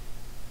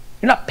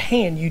 You're not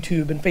paying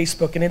YouTube and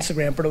Facebook and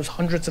Instagram for those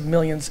hundreds of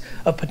millions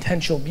of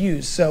potential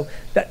views. So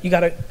that you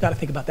gotta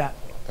think about that.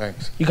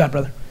 Thanks. You got it,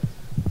 brother.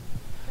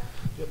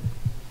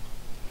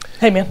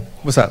 Hey, man.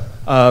 What's up?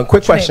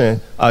 Quick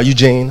question.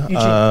 Eugene.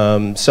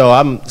 So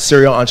I'm a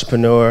serial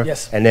entrepreneur.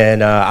 Yes. And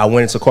then I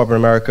went into corporate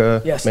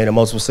America. Yes. Made a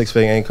multiple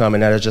 6-figure income,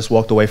 and then I just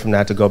walked away from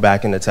that to go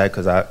back into tech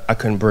because I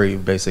couldn't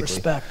breathe, basically.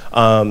 Respect.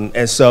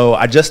 And so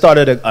I just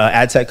started an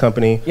ad tech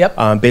company.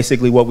 Yep.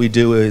 Basically what we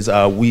do is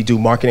we do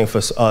marketing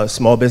for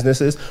small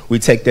businesses. We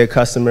take their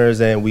customers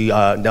and we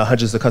the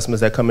hundreds of customers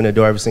that come in the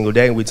door every single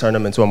day, and we turn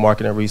them into a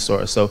marketing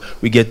resource. So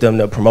we get them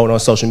to promote on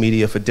social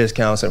media for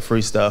discounts and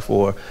free stuff,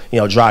 or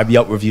drive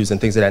Yelp reviews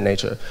and things of that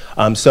nature.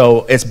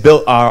 So it's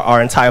built,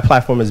 our entire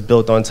platform is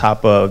built on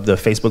top of the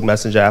Facebook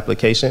Messenger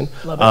application.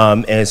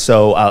 Love it. And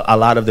so a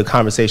lot of the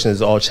conversation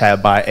is all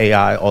chat by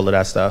AI, all of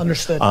that stuff.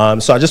 Understood.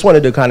 So I just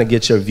wanted to kind of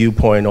get your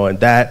viewpoint on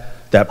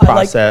that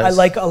process. I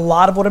like a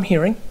lot of what I'm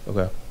hearing.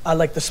 Okay. I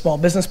like the small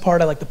business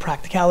part. I like the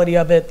practicality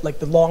of it. Like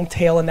the long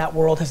tail in that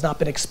world has not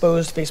been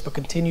exposed. Facebook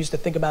continues to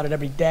think about it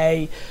every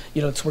day.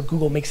 It's where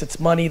Google makes its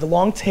money. The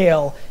long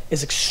tail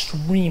is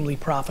extremely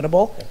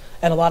profitable,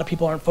 and a lot of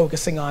people aren't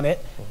focusing on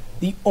it.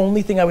 The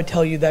only thing I would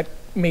tell you that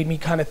made me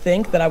kind of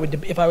think that I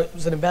would, if I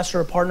was an investor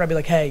or partner, I'd be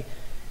like, hey,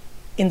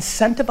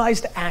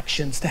 incentivized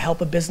actions to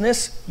help a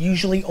business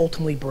usually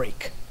ultimately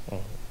break.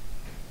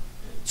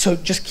 So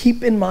just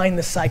keep in mind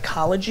the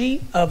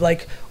psychology of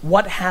like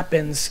what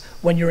happens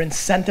when you're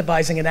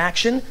incentivizing an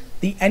action.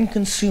 The end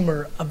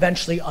consumer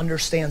eventually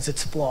understands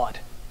it's flawed.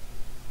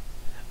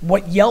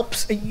 What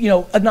Yelp's,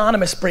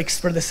 Anonymous breaks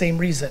for the same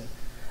reason.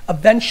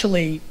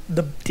 Eventually,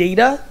 the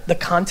data, the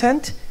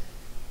content,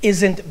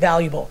 isn't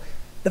valuable.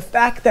 The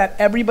fact that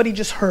everybody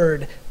just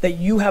heard that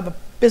you have a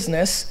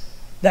business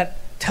that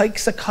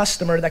takes a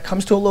customer that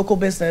comes to a local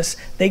business,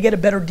 they get a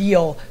better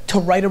deal to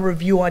write a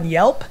review on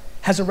Yelp,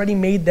 has already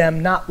made them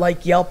not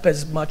like Yelp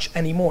as much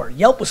anymore.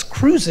 Yelp was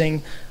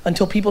cruising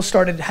until people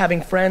started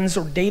having friends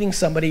or dating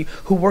somebody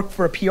who worked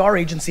for a PR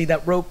agency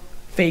that wrote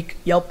fake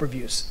Yelp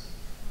reviews.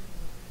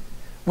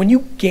 When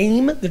you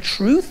game the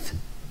truth,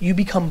 you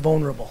become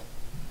vulnerable.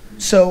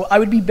 So I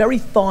would be very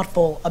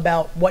thoughtful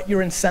about what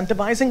you're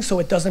incentivizing so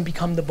it doesn't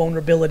become the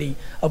vulnerability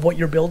of what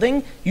you're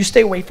building. You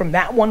stay away from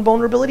that one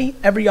vulnerability,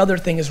 every other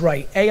thing is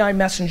right. AI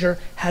Messenger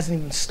hasn't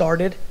even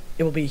started.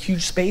 It will be a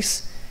huge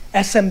space.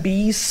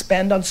 SMBs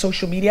spend on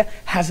social media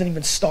hasn't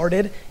even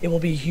started. It will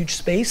be a huge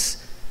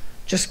space.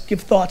 Just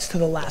give thoughts to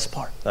the last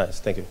part. Nice,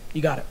 thank you.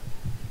 You got it.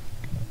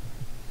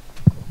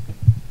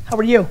 How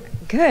are you?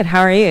 Good, how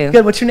are you?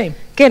 Good, what's your name?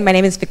 Good, my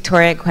name is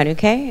Victoria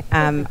Kwanuke.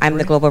 I'm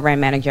the global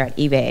brand manager at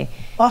eBay.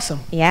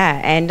 Awesome.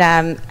 Yeah, and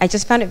I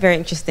just found it very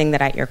interesting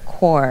that at your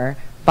core,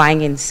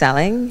 buying and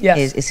selling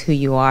is who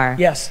you are.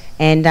 Yes.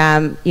 And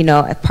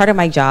as part of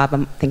my job,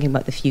 I'm thinking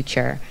about the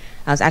future.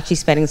 I was actually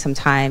spending some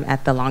time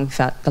at the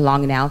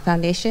Long Now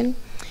Foundation,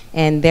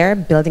 and they're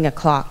building a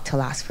clock to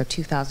last for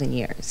 2,000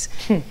 years.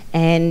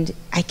 And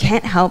I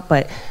can't help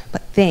but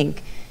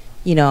think,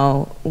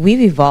 we've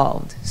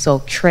evolved. So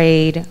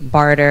trade,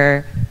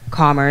 barter,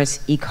 commerce,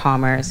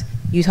 e-commerce.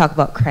 You talk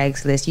about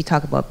Craigslist, you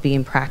talk about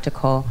being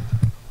practical.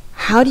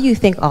 How do you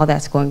think all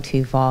that's going to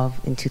evolve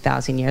in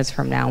 2,000 years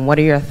from now? And what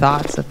are your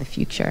thoughts of the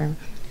future?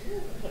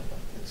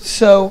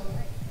 So,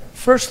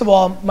 first of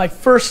all, my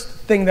first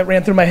thing that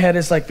ran through my head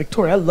is like,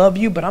 Victoria, I love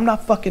you, but I'm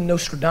not fucking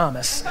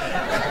Nostradamus.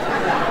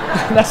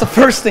 That's the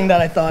first thing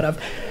that I thought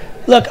of.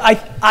 Look,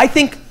 I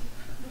think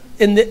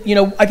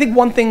I think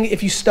one thing,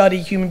 if you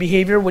study human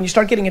behavior, when you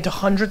start getting into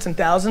hundreds and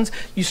thousands,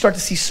 you start to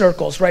see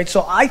circles, right?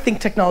 So I think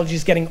technology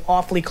is getting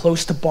awfully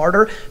close to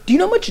barter. Do you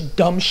know how much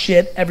dumb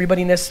shit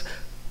everybody in this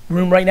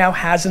room right now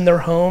has in their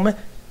home,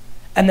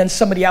 and then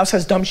somebody else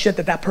has dumb shit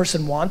that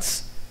person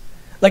wants?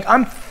 Like,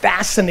 I'm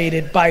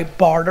fascinated by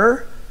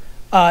barter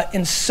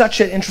in such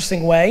an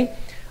interesting way.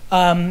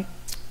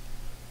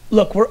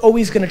 Look, we're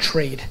always gonna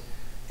trade.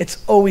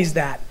 It's always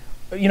that.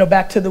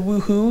 Back to the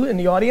woohoo in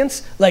the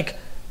audience, like,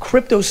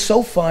 crypto's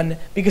so fun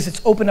because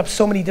it's opened up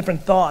so many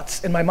different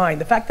thoughts in my mind.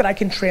 The fact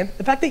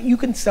that you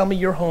can sell me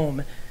your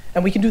home,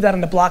 and we can do that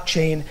on the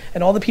blockchain,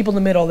 and all the people in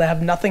the middle that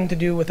have nothing to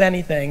do with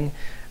anything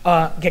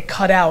get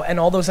cut out, and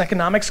all those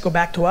economics go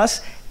back to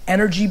us.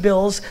 Energy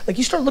bills, like,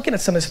 you start looking at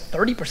some of this,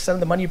 30%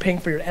 of the money you're paying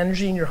for your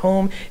energy in your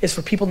home is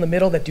for people in the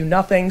middle that do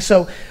nothing.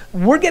 So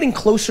we're getting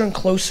closer and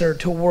closer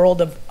to a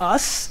world of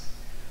us,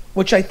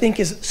 which I think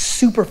is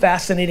super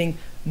fascinating,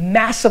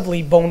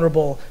 massively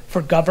vulnerable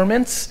for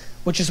governments,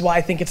 which is why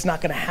I think it's not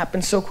gonna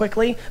happen so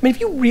quickly. I mean, if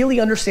you really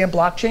understand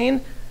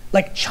blockchain,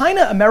 like,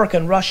 China, America,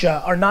 and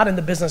Russia are not in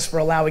the business for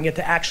allowing it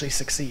to actually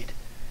succeed.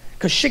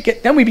 Because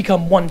then we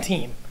become one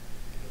team.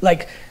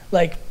 Like,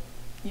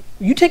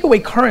 you take away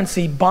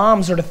currency,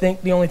 bombs are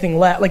the only thing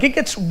left. Like, it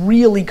gets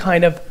really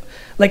kind of,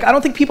 like, I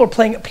don't think people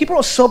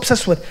are so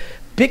obsessed with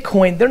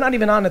Bitcoin, they're not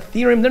even on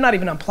Ethereum, they're not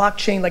even on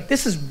blockchain. Like,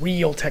 this is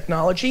real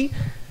technology.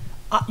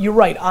 You're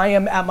right, I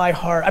am at my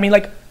heart. I mean,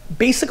 like,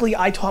 basically,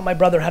 I taught my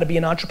brother how to be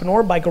an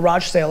entrepreneur by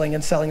garage sailing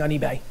and selling on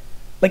eBay.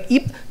 Like,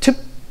 to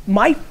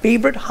my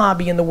favorite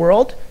hobby in the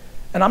world,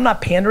 and I'm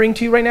not pandering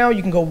to you right now,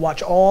 you can go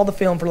watch all the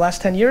film for the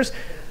last 10 years.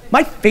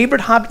 My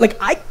favorite hobby, like,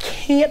 I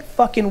can't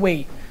fucking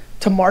wait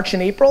to March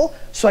and April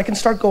so I can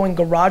start going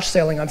garage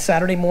sailing on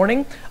Saturday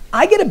morning.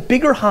 I get a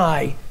bigger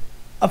high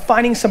of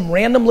finding some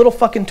random little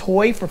fucking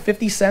toy for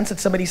 50 cents at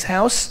somebody's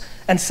house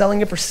and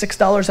selling it for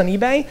 $6 on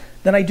eBay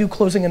than I do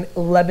closing an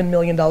 $11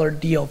 million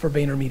deal for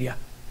VaynerMedia.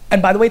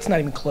 And by the way, it's not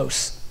even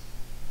close.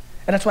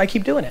 And that's why I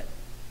keep doing it.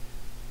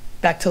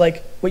 Back to,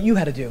 like, what you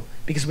had to do.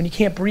 Because when you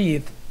can't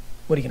breathe,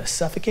 what, are you gonna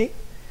suffocate?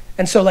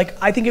 And so, like,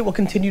 I think it will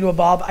continue to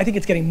evolve. I think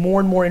it's getting more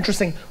and more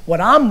interesting.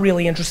 What I'm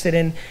really interested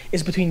in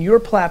is between your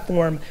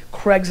platform,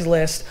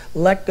 Craigslist,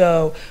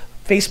 LetGo,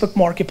 Facebook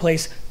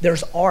Marketplace,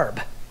 there's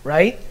ARB,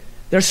 right?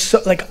 There's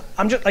so, like,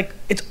 I'm just, like,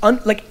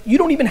 like, you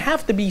don't even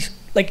have to be,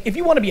 like, if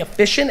you want to be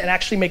efficient and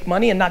actually make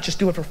money and not just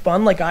do it for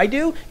fun like I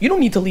do, you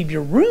don't need to leave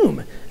your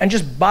room and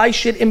just buy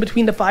shit in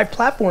between the 5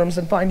 platforms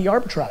and find the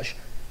arbitrage.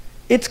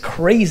 It's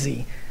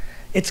crazy.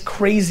 It's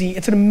crazy.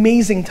 It's an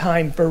amazing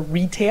time for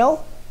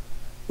retail.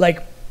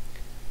 Like,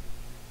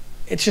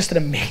 it's just an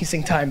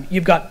amazing time.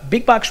 You've got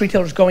big box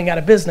retailers going out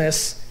of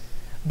business,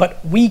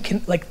 but we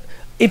can, like,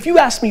 if you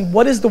ask me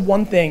what is the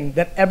one thing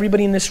that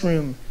everybody in this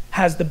room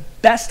has the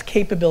best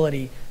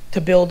capability to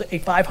build a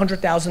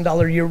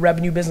 $500,000 a year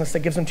revenue business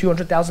that gives them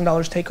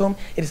 $200,000 take home,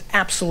 it is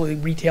absolutely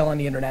retail on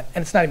the internet,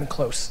 and it's not even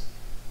close.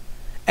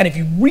 And if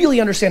you really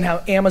understand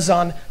how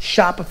Amazon,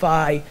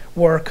 Shopify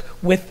work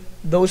with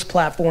those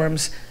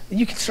platforms,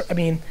 you can, I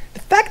mean,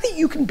 the fact that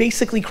you can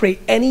basically create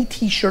any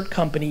t-shirt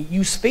company,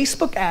 use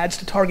Facebook ads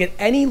to target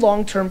any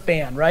long-term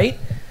fan, right?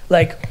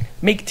 Like,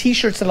 make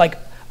t-shirts that, like,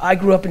 I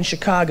grew up in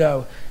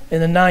Chicago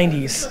in the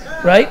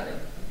 90s, right?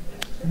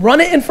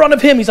 Run it in front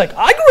of him. He's like,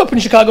 I grew up in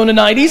Chicago in the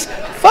 90s.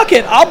 Fuck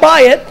it, I'll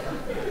buy it.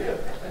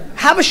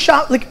 Have a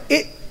shop, like,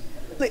 it.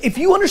 If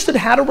you understood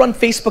how to run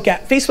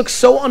Facebook's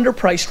so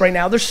underpriced right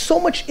now. There's so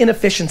much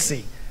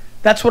inefficiency.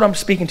 That's what I'm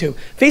speaking to.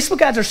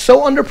 Facebook ads are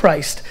so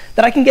underpriced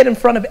that I can get in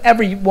front of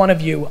every one of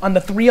you on the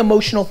 3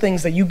 emotional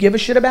things that you give a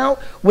shit about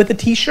with a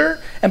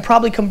t-shirt and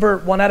probably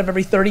convert 1 out of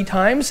every 30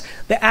 times.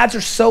 The ads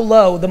are so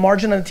low, the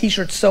margin on the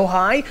t-shirt's so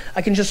high,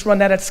 I can just run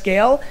that at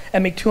scale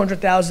and make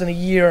 $200,000 a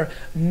year,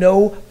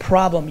 no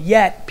problem.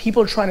 Yet,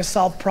 people are trying to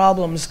solve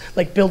problems,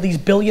 like build these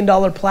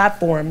billion-dollar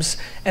platforms,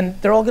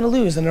 and they're all gonna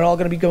lose, and they're all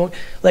gonna be going,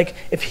 like,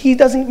 if he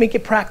doesn't make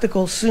it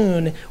practical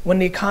soon, when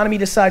the economy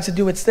decides to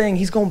do its thing,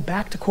 he's going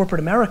back to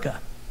corporate America.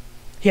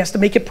 He has to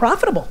make it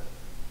profitable.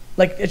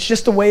 Like, it's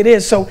just the way it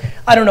is. So,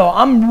 I don't know,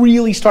 I'm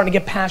really starting to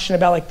get passionate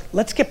about, like,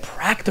 let's get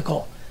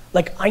practical.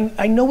 Like,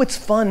 I know it's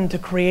fun to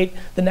create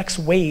the next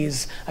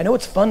Waze. I know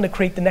it's fun to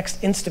create the next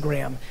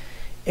Instagram.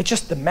 It's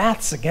just the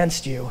math's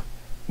against you.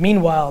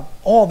 Meanwhile,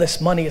 all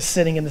this money is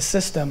sitting in the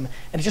system,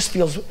 and it just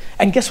feels,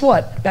 and guess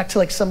what? Back to,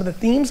 like, some of the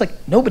themes,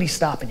 like, nobody's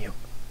stopping you.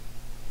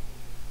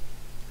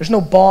 There's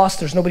no boss,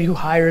 there's nobody who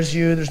hires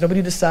you, there's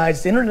nobody who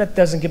decides. The internet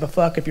doesn't give a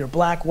fuck if you're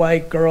black,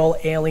 white, girl,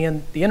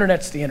 alien. The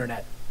internet's the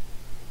internet.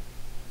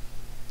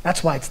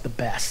 That's why it's the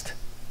best.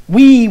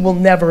 We will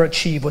never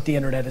achieve what the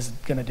internet is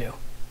gonna do.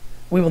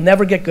 We will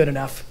never get good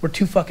enough. We're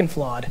too fucking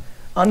flawed.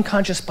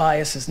 Unconscious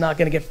bias is not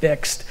gonna get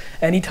fixed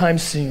anytime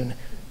soon.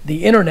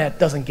 The internet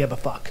doesn't give a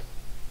fuck.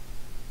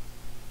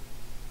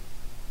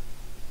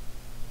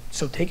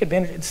 So take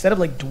advantage, instead of,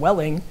 like,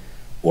 dwelling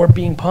or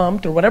being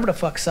pumped or whatever the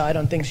fuck side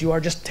on things you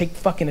are, just take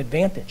fucking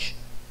advantage.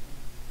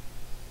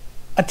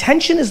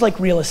 Attention is like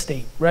real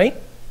estate, right?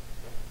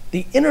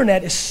 The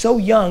internet is so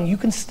young, you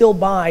can still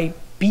buy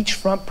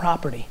beachfront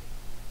property.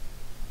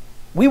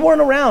 We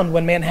weren't around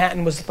when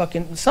Manhattan was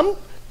fucking,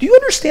 do you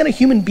understand a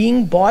human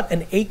being bought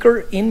an acre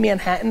in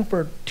Manhattan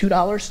for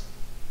 $2?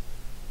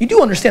 You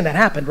do understand that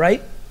happened,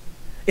 right?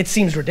 It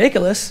seems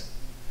ridiculous,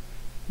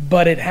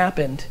 but it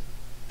happened.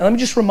 And let me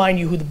just remind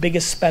you who the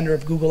biggest spender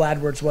of Google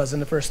AdWords was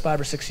in the first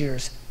 5 or 6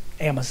 years.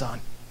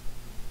 Amazon.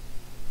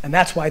 And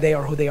that's why they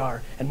are who they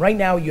are. And right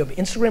now you have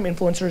Instagram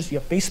influencers, you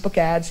have Facebook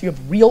ads, you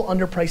have real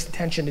underpriced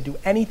attention to do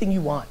anything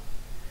you want.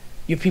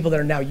 You have people that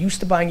are now used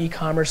to buying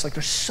e-commerce. Like,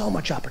 there's so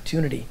much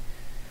opportunity.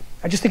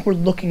 I just think we're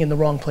looking in the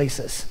wrong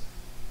places.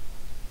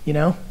 You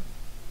know?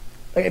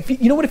 Like,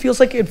 you know what it feels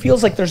like? It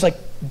feels like there's like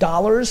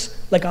dollars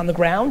like on the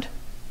ground,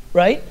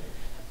 right?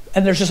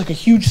 And there's just like a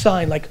huge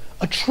sign, like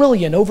 $1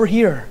 trillion over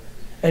here.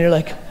 And you're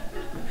like,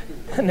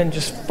 and then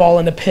just fall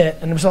in the pit,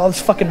 and there's all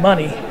this fucking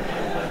money.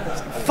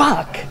 It's like,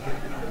 fuck.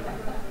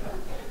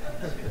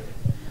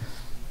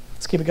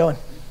 Let's keep it going.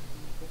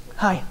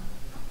 Hi,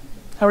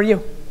 how are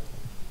you?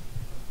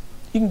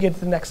 You can get to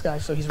the next guy,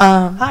 so he's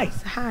hi.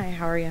 Hi,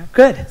 how are you?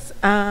 Good.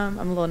 I'm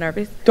a little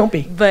nervous. Don't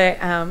be. But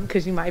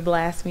because you might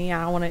blast me,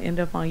 I don't want to end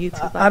up on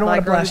YouTube. I don't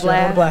want to blast you.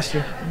 I don't want to blast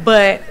you.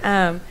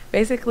 But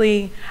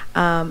basically,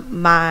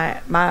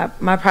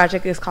 my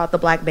project is called the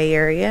Black Bay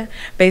Area.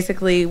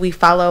 Basically, we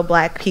follow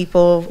Black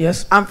people.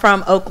 Yes. I'm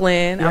from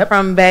Oakland. Yep. I'm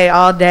from Bay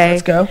all day.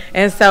 Let's go.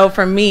 And so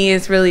for me,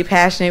 it's really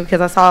passionate because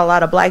I saw a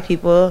lot of Black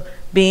people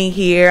being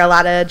here, a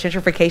lot of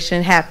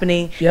gentrification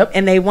happening, Yep.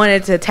 and they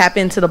wanted to tap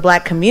into the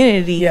Black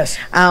community. Yes.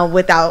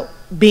 Without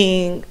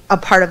being a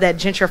part of that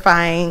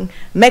gentrifying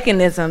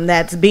mechanism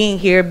that's being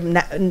here,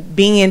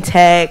 being in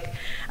tech.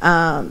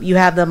 You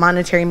have the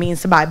monetary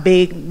means to buy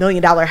big $1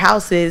 million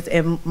houses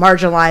and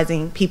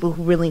marginalizing people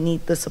who really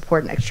need the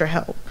support and extra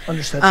help.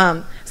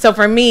 Understood. So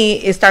for me,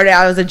 it started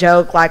out as a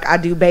joke, like I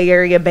do Bay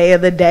Area Bay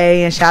of the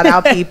Day and shout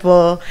out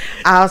people.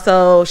 I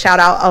also shout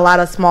out a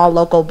lot of small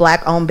local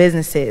Black owned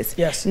businesses.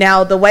 Yes.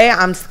 Now the way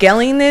I'm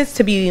scaling this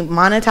to be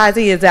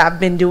monetizing is that I've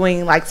been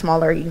doing like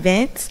smaller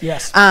events.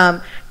 Yes.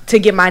 To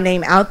get my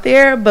name out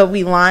there, but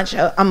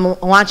I'm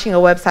launching a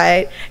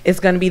website. It's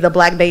going to be the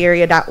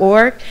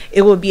blackbayarea.org.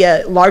 It will be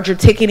a larger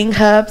ticketing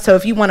hub. So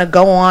if you want to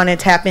go on and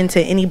tap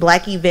into any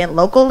Black event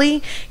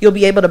locally, you'll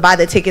be able to buy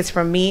the tickets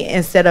from me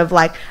instead of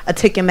like a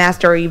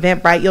Ticketmaster or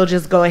Eventbrite. You'll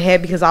just go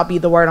ahead because I'll be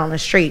the word on the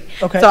street.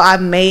 Okay. So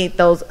I've made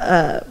those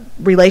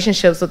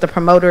relationships with the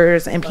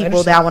promoters and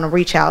people that I want to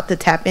reach out to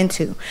tap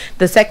into.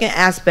 The second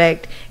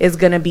aspect is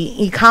going to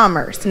be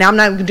e-commerce. Now I'm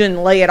not going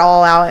to lay it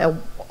all out at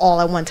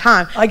one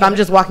time. I'm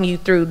just walking you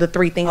through the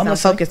three things I'm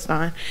focused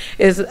on.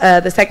 Is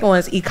the second one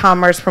is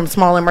e-commerce from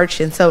smaller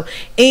merchants. So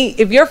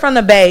if you're from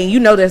the Bay and you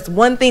know there's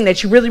one thing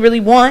that you really, really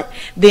want,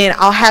 then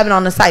I'll have it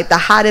on the site, the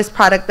hottest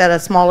product that a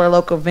smaller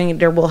local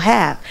vendor will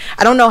have.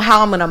 I don't know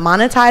how I'm going to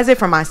monetize it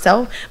for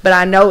myself, but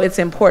I know it's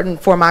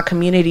important for my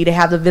community to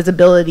have the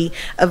visibility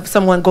of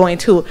someone going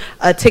to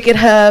a ticket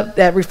hub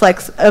that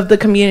reflects of the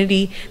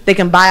community. They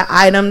can buy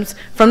items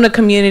from the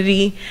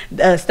community,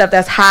 stuff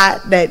that's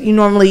hot that you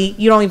don't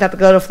even have to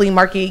go to flea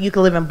market. You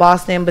can live in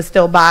Boston but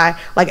still buy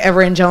like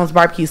Everett Jones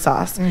barbecue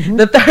sauce. Mm-hmm.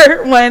 The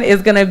third one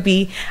is going to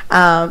be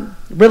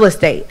real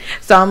estate.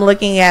 So I'm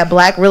looking at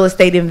Black real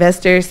estate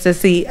investors to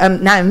see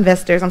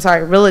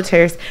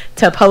realtors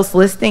to post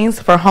listings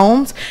for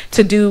homes,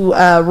 to do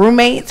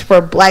roommates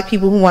for Black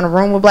people who want to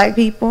room with Black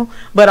people,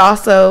 but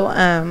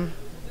also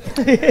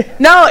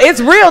no,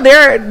 it's real.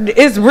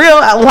 It's real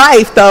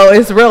life, though.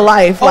 It's real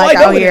life, like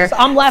out here.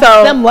 I'm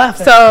laughing. Them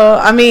laughing. So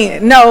I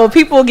mean, no,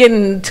 people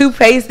getting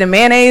toothpaste and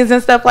mayonnaise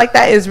and stuff like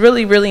that is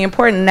really, really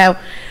important. Now,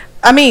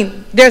 I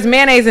mean, there's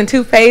mayonnaise and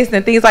toothpaste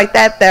and things like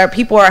that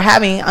people are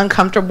having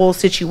uncomfortable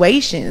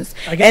situations,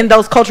 and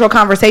those cultural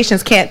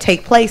conversations can't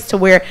take place to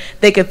where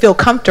they can feel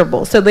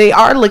comfortable. So they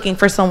are looking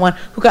for someone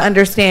who can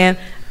understand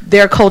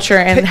their culture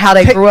and how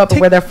they grew up and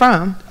where they're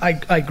from. I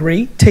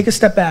agree. Take a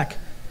step back.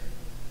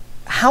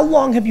 How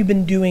long have you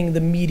been doing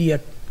the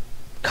media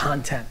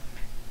content?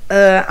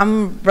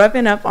 I'm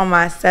rubbing up on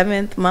my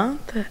 7th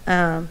month.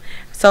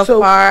 So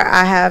far,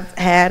 I have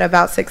had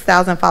about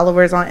 6,000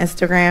 followers on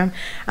Instagram.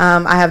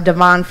 I have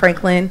Devon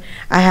Franklin.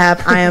 I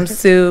have I Am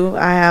Sue.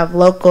 I have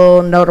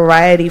local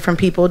notoriety from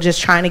people just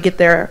trying to get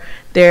their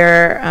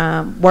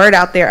word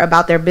out there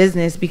about their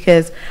business,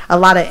 because a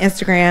lot of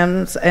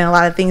Instagrams and a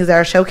lot of things that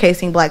are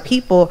showcasing Black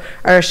people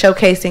are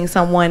showcasing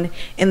someone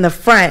in the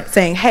front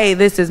saying, hey,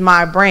 this is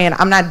my brand.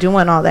 I'm not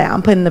doing all that.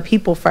 I'm putting the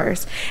people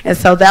first. And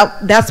so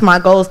that's my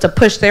goal, is to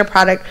push their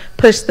product,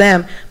 push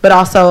them, but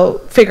also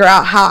figure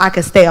out how I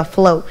can stay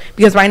afloat.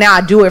 Because right now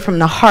I do it from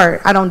the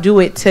heart. I don't do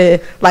it to,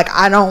 like,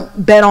 I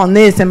don't bet on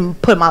this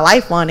and put my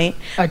life on it.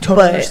 I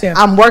totally understand.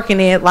 I'm working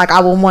it like I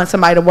would want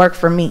somebody to work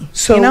for me.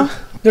 So, you know?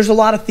 There's a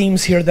lot of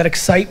themes here that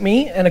excite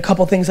me, and a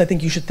couple things I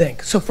think you should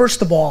think. So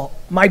first of all,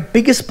 my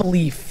biggest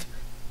belief,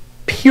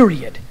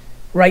 period,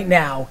 right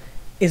now,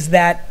 is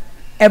that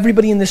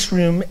everybody in this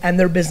room and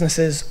their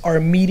businesses are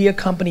a media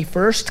company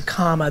first,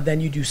 comma, then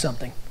you do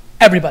something.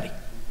 Everybody.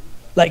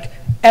 Like,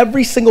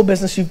 every single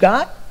business you've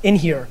got in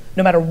here,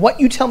 no matter what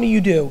you tell me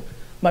you do,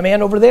 My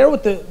man over there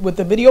with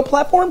the video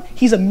platform,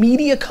 he's a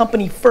media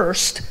company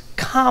first,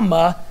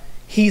 comma,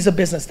 he's a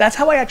business. That's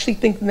how I actually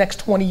think the next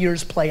 20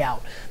 years play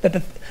out.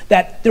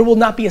 That there will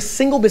not be a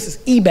single business.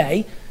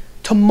 eBay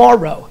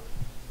tomorrow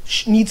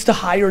needs to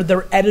hire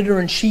their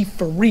editor-in-chief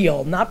for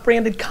real, not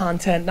branded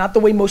content, not the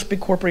way most big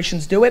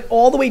corporations do it,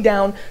 all the way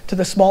down to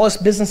the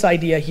smallest business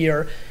idea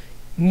here.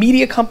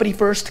 Media company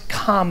first,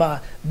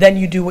 comma, then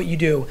you do what you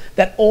do.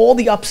 That all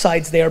the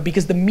upsides there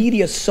because the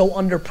media is so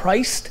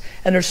underpriced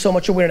and there's so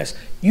much awareness.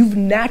 You've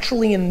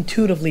naturally and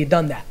intuitively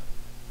done that.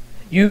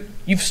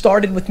 You've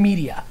started with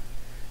media.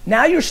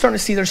 Now you're starting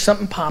to see there's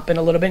something popping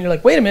a little bit and you're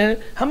like, wait a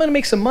minute, how am I gonna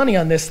make some money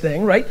on this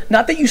thing, right?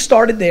 Not that you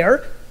started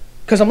there,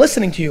 because I'm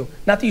listening to you.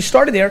 Not that you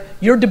started there,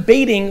 you're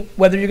debating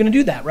whether you're gonna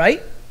do that,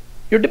 right?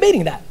 You're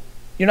debating that.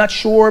 You're not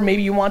sure,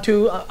 maybe you want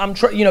to,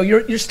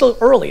 you're still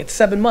early, it's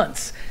 7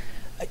 months.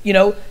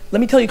 Let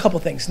me tell you a couple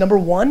things. Number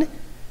one,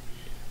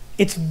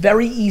 it's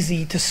very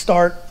easy to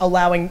start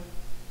allowing,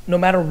 no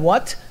matter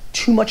what,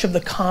 too much of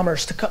the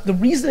commerce to come. The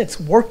reason it's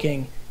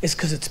working is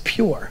because it's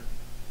pure.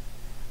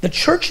 The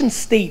church and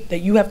state that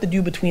you have to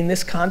do between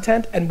this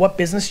content and what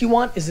business you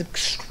want is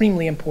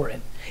extremely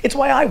important. It's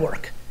why I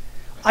work.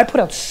 I put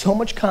out so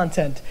much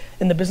content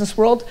in the business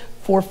world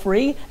for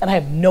free, and I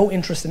have no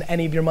interest in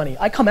any of your money.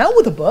 I come out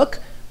with a book,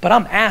 but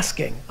I'm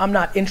asking. I'm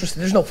not interested.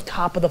 There's no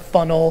top of the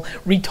funnel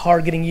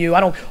retargeting you. I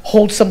don't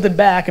hold something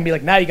back and be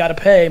like, now you gotta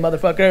pay,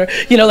 motherfucker.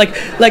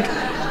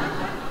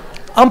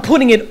 I'm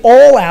putting it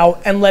all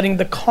out and letting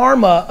the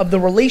karma of the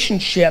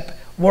relationship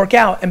work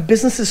out, and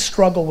businesses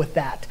struggle with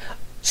that.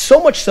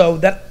 So much so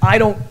that I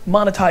don't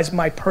monetize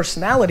my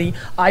personality.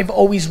 I've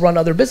always run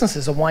other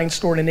businesses, a wine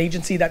store and an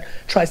agency that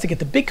tries to get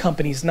the big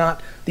companies,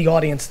 not the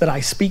audience that I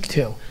speak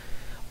to.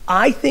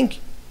 I think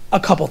a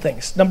couple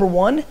things. Number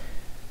one,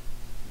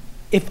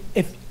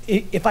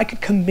 if I could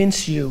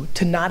convince you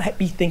to not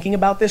be thinking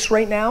about this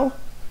right now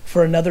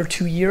for another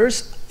 2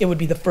 years, it would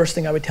be the first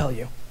thing I would tell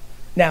you.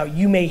 Now,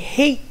 you may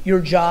hate your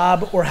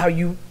job or how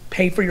you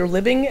pay for your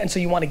living, and so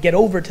you want to get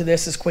over to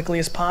this as quickly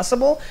as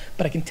possible,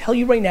 but I can tell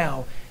you right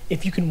now,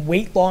 if you can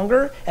wait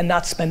longer and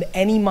not spend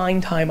any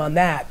mind time on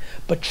that,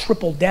 but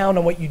triple down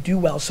on what you do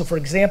well. So for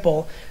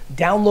example,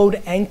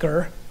 download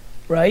Anchor,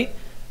 right?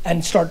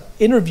 And start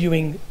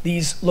interviewing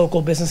these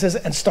local businesses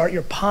and start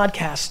your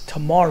podcast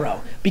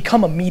tomorrow.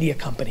 Become a media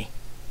company.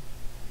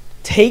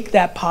 Take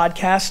that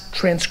podcast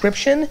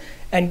transcription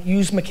and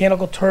use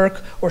Mechanical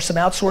Turk or some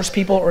outsourced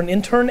people or an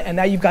intern, and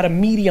now you've got a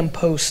Medium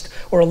post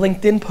or a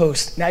LinkedIn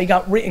post. Now you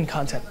got written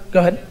content. Go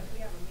ahead.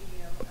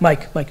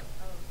 Mike.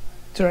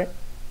 It's all right.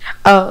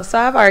 Oh, so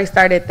I've already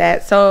started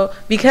that. So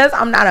because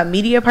I'm not a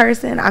media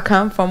person, I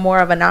come from more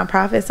of a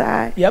nonprofit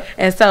side. Yep.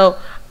 And so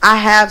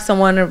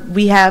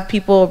we have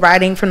people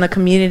writing from the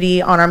community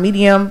on our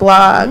Medium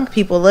blog. Mm-hmm.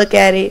 People look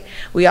at it.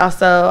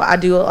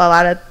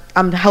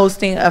 I'm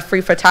hosting a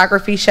free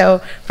photography show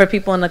for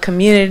people in the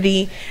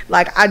community.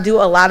 Like, I do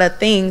a lot of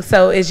things.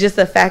 So it's just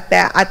the fact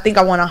that I think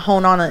I want to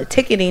hone on the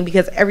ticketing,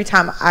 because every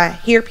time I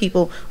hear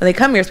people, when they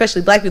come here,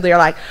 especially black people, they're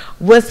like,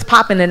 what's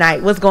popping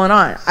tonight? What's going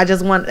on? I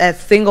just want that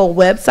single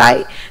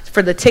website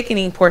for the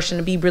ticketing portion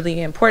to be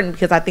really important,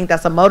 because I think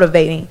that's a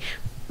motivating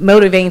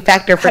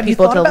factor for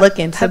people to look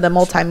into the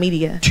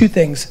multimedia. Two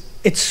things.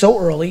 It's so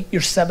early.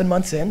 You're 7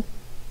 months in.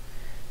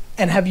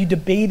 And have you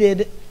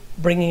debated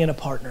bringing in a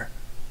partner?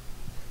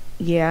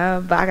 Yeah,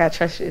 but I got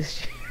trust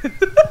issues.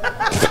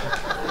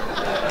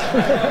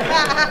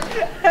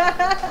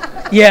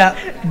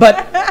 Yeah,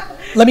 but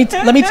let me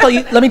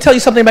tell you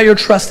something about your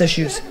trust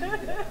issues.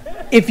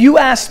 If you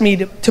asked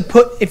me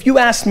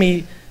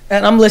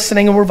and I'm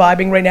listening and we're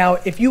vibing right now,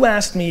 if you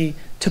asked me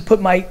to put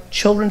my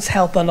children's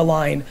health on the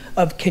line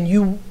of, can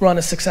you run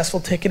a successful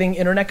ticketing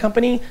internet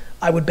company,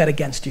 I would bet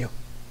against you.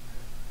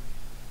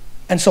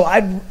 And so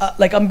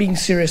I'm being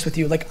serious with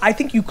you. Like, I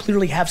think you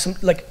clearly have some,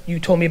 like you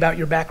told me about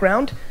your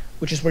background,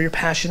 which is where your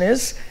passion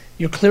is.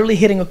 You're clearly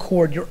hitting a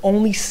chord. You're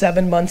only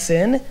 7 months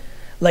in.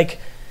 Like,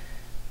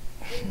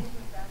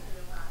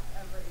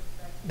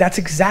 that's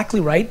exactly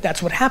right.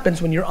 That's what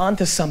happens when you're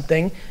onto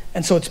something.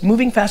 And so it's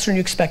moving faster than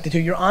you expect it to.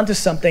 You're onto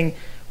something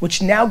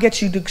which now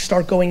gets you to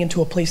start going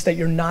into a place that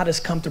you're not as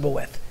comfortable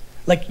with.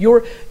 Like,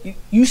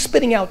 you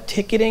spitting out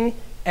ticketing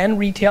and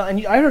retail,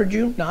 and I heard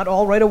you, not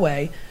all right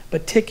away,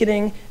 but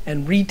ticketing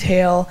and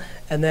retail,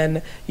 and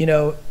then,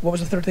 what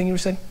was the third thing you were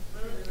saying?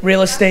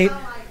 Real estate.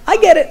 I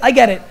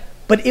get it,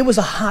 but it was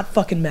a hot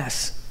fucking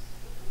mess.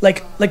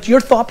 Like your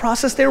thought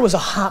process there was a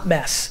hot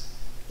mess.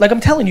 Like, I'm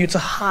telling you, it's a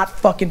hot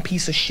fucking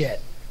piece of shit.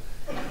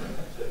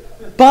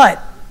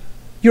 But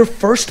your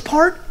first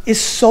part is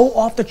so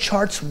off the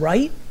charts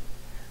right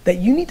that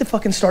you need to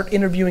fucking start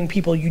interviewing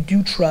people you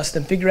do trust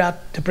and figure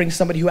out to bring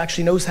somebody who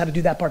actually knows how to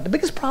do that part. The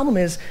biggest problem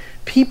is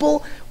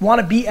people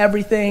want to be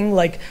everything,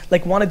 like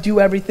want to do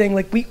everything.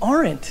 Like, we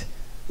aren't.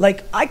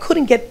 Like, I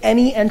couldn't get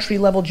any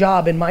entry-level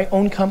job in my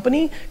own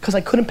company because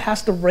I couldn't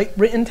pass the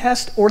written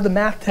test or the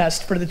math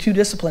test for the two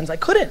disciplines. I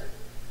couldn't.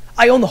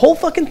 I own the whole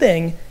fucking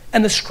thing,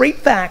 and the straight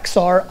facts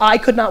are I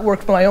could not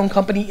work for my own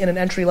company in an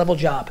entry-level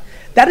job.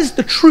 That is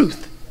the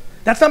truth.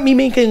 That's not me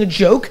making a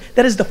joke.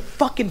 That is the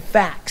fucking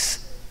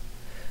facts.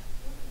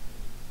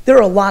 There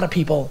are a lot of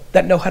people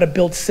that know how to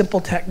build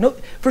simple tech. No,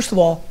 first of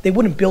all, they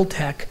wouldn't build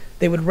tech.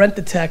 They would rent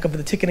the tech over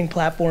the ticketing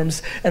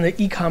platforms and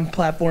the e-com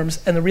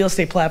platforms and the real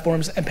estate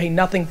platforms and pay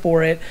nothing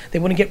for it. They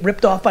wouldn't get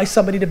ripped off by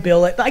somebody to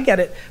bill it. I get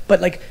it.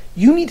 But like,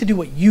 you need to do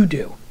what you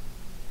do.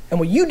 And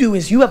what you do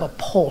is you have a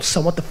pulse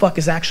on what the fuck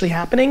is actually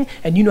happening,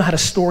 and you know how to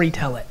story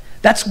tell it.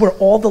 That's where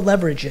all the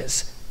leverage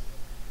is.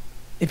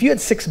 If you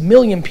had 6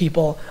 million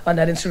people on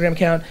that Instagram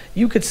account,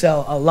 you could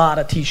sell a lot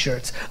of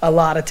t-shirts, a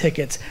lot of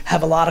tickets,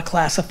 have a lot of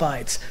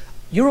classifieds.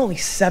 You're only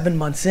 7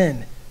 months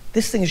in.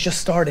 This thing has just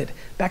started.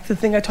 Back to the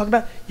thing I talked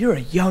about, you're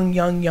a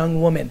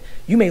young woman.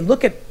 You may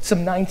look at some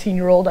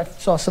 19-year-old, I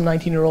saw some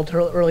 19-year-old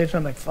earlier today,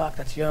 I'm like, fuck,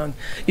 that's young.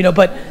 You know,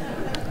 but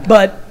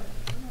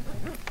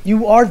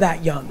you are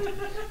that young.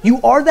 You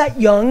are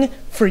that young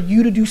for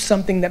you to do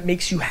something that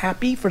makes you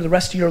happy for the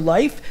rest of your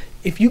life.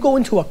 If you go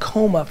into a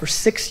coma for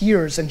 6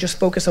 years and just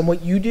focus on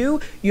what you do,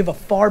 you have a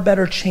far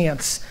better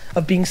chance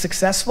of being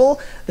successful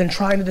than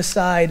trying to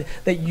decide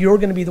that you're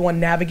gonna be the one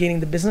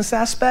navigating the business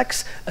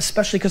aspects,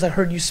 especially because I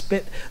heard you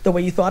spit the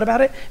way you thought about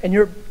it, and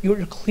you're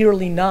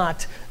clearly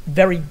not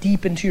very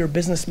deep into your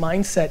business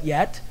mindset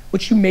yet,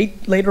 which you may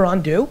later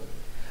on do.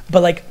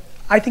 But like,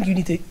 I think you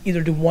need to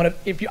either do one of,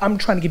 I'm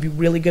trying to give you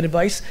really good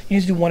advice, you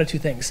need to do one of two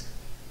things.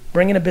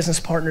 Bring in a business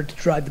partner to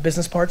drive the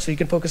business part so you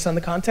can focus on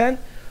the content,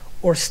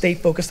 or stay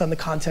focused on the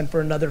content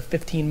for another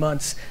 15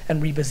 months and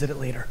revisit it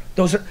later.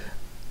 Those are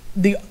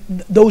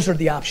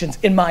the options,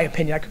 in my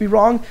opinion. I could be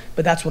wrong,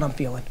 but that's what I'm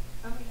feeling.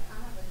 I mean, I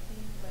have a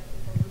team, but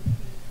it's a loose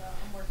team, so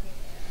I'm working,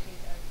 and I think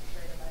that's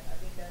great advice. I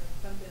think that's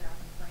something I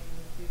can train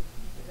you to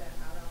do, that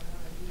I don't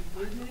want to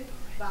do business,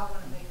 but I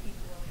want to make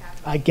people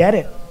happy. I get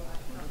it. So,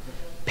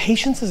 like,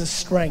 Patience is a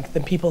strength,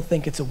 and people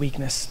think it's a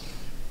weakness.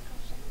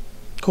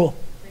 Cool.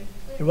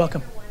 You're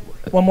welcome.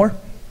 One more?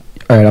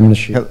 All right, I'm going to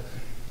shoot.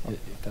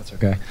 If that's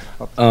okay.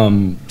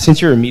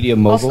 Since you're a media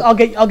mogul, I'll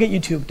get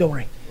YouTube. Don't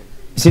worry.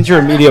 Since you're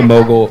a media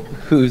mogul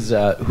who's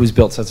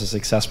built such a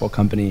successful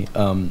company,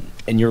 and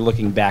you're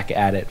looking back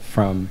at it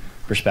from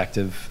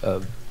perspective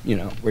of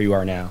where you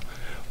are now,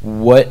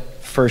 what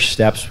first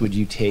steps would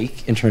you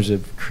take in terms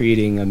of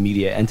creating a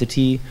media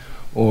entity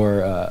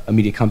or a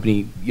media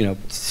company?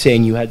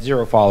 Saying you had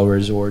 0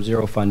 followers or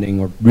 0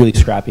 funding, or really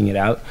scrapping it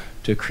out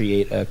to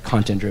create a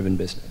content-driven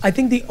business? I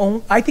think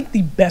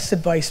the best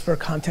advice for a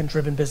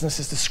content-driven business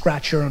is to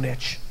scratch your own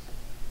itch.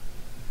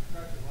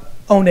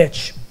 Own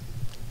itch.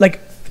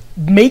 Like,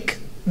 make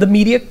the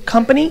media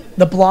company,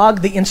 the blog,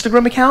 the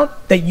Instagram account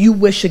that you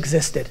wish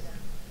existed.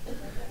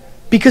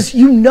 Because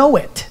you know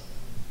it.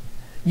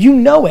 You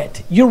know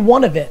it. You're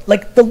one of it.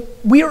 Like,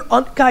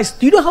 guys,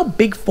 do you know how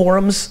big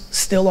forums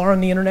still are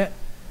on the internet?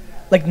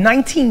 Like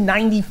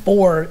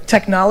 1994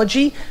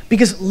 technology,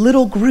 because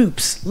little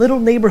groups, little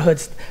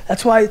neighborhoods.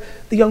 That's why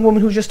the young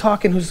woman who's just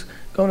talking, who's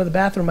going to the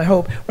bathroom, I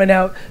hope, right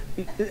now,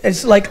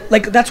 it's like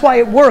that's why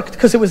it worked,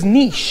 because it was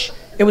niche.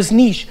 It was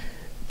niche.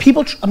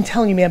 People, I'm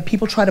telling you, man,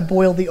 people try to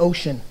boil the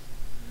ocean.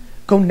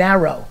 Go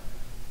narrow.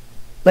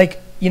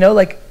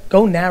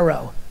 Go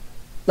narrow.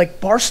 Like,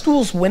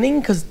 Barstool's winning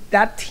because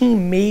that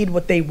team made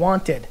what they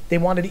wanted. They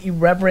wanted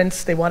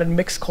irreverence. They wanted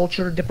mixed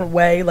culture a different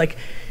way. Like,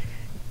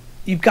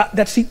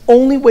 that's the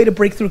only way to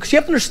break through, because you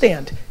have to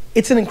understand,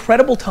 it's an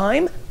incredible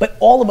time, but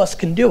all of us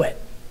can do it.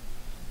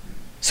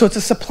 So it's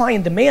a supply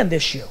and demand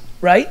issue,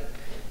 right?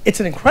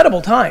 It's an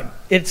incredible time.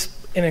 It's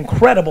an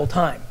incredible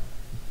time,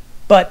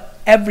 but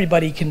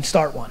everybody can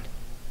start one.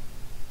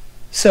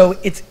 So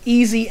it's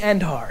easy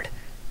and hard,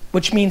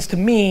 which means to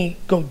me,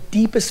 go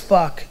deep as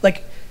fuck,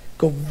 like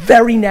go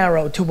very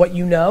narrow to what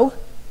you know,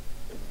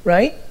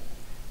 right?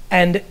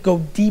 And go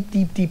deep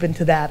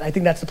into that. I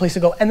think that's the place to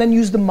go. And then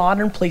use the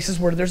modern places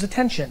where there's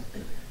attention.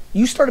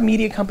 You start a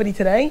media company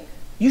today,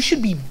 you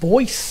should be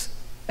voice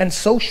and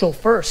social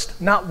first,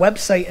 not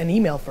website and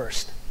email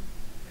first.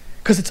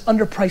 Because it's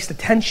underpriced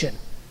attention.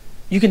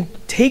 You can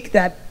take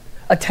that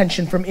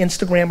attention from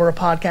Instagram or a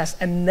podcast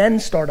and then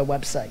start a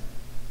website.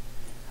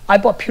 I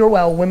bought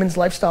PureWell, a women's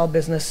lifestyle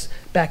business,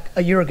 back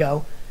a year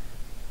ago,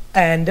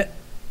 and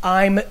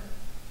I'm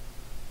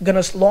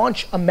gonna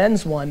launch a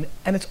men's one,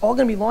 and it's all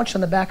gonna be launched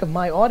on the back of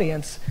my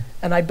audience,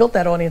 and I built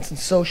that audience in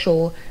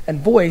social and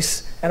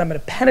voice, and I'm gonna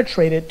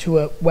penetrate it to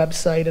a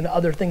website and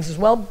other things as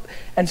well.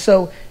 And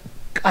so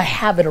I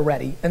have it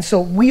already. And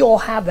so we all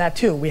have that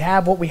too. We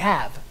have what we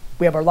have.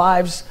 We have our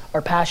lives,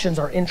 our passions,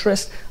 our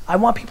interests. I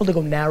want people to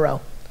go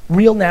narrow,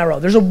 real narrow.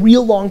 There's a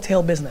real long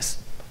tail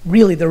business.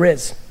 Really, there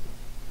is.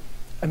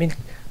 I mean,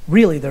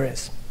 really there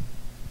is.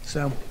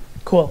 So,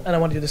 cool. And I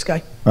want to do this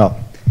guy.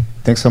 Well,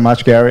 thanks so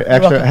much, Gary.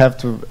 Actually, I have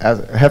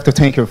to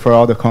thank you for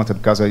all the content,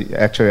 because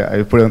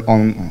I put it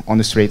on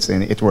the streets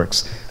and it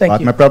works. Thank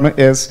you. My problem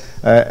is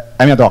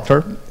I'm a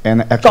doctor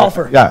and actually,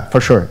 golfer. Yeah, for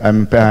sure.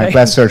 I'm a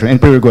plastic surgeon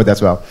and pretty good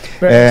as well.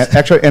 Nice.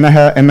 Actually, and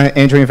I'm an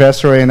angel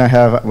investor, and I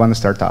have one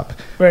startup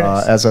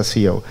Nice. as a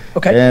CEO.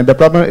 Okay. And the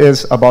problem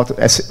is about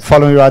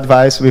following your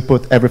advice. We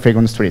put everything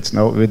on the streets.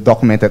 No, we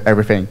documented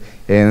everything,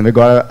 And we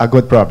got a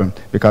good problem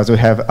because we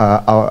have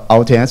our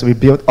audience. We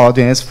built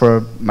audience for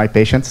my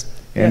patients,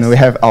 and we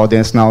have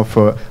audience now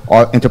for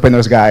all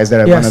entrepreneurs guys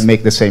that want to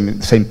make the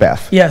same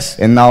path. Yes.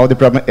 And now the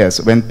problem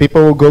is when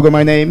people Google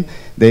my name,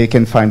 they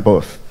can find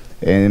both.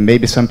 And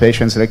maybe some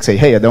patients like say,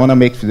 hey, I don't want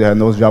to make the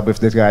nose job with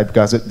this guy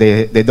because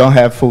they don't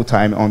have full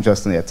time on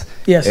just it.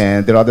 Yes.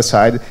 And the other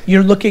side,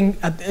 you're looking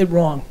at it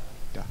wrong.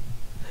 Yeah.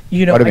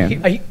 You know, What do you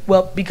mean?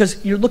 well,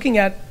 because you're looking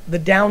at the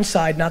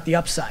downside, not the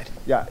upside.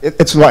 yeah,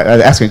 it's why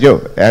I'm asking you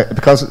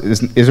because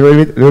it's a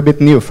little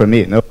bit new for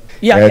me. No?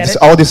 Yeah, I get it's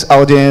it. all this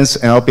audience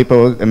and all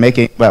people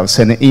making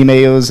sending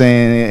emails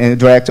and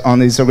direct on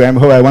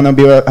Instagram. Oh, I want to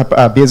be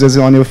a business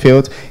on your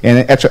field,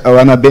 and actually I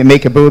want to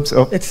make a boobs.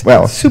 Oh, It's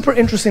well, super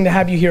interesting to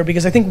have you here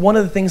because I think one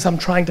of the things I'm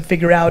trying to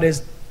figure out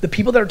is the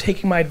people that are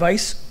taking my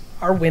advice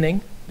are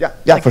winning. yeah,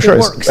 like, for it sure.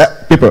 works.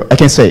 People, I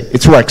can say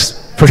it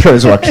works for sure.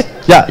 It works.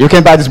 Yeah, you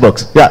can buy these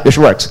books. Yeah, it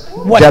works.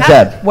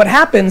 What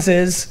happens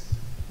is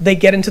they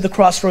get into the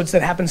crossroads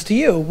that happens to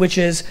you, which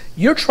is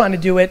you're trying to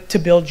do it to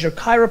build your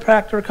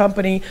chiropractor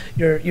company,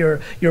 your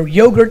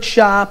yogurt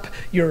shop,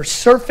 your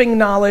surfing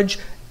knowledge,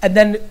 and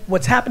then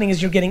what's happening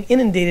is you're getting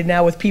inundated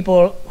now with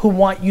people who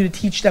want you to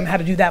teach them how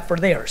to do that for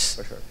theirs.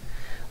 For sure.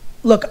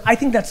 Look, I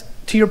think that's,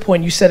 to your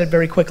point, you said it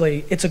very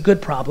quickly, it's a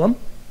good problem.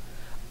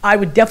 I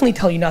would definitely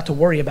tell you not to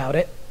worry about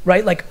it,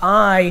 right? Like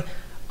I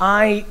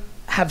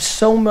have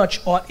so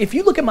much, if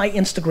you look at my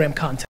Instagram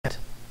content,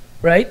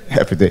 right?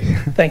 Every day.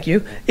 Thank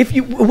you. If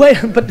you wait,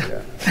 but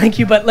thank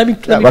you. But let me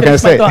what can I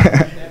finish my say? thought.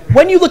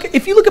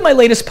 If you look at my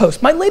latest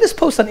post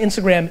on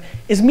Instagram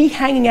is me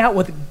hanging out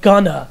with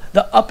Gunna,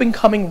 the up and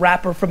coming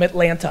rapper from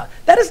Atlanta.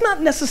 That is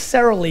not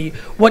necessarily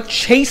what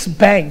Chase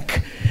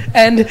Bank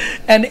and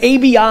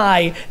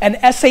ABI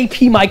and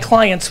SAP, my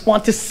clients,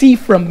 want to see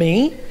from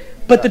me.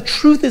 But the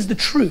truth is the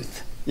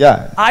truth.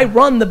 Yeah. I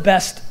run the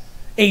best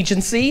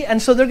agency,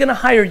 and so they're going to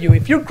hire you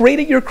if you're great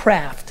at your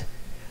craft.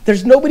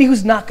 There's nobody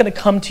who's not going to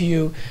come to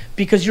you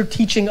because you're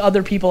teaching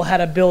other people how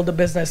to build a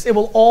business. It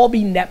will all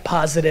be net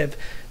positive.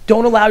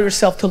 Don't allow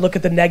yourself to look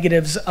at the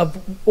negatives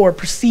or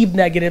perceived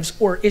negatives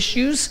or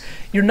issues.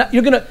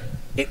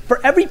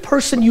 For every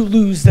person you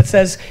lose that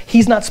says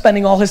he's not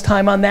spending all his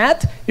time on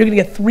that, you're going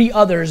to get 3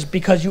 others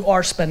because you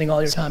are spending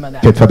all your time on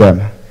that. Shit for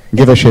them.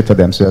 Give a shit to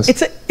them,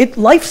 sis.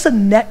 Life's a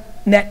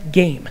net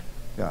game.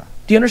 Yeah.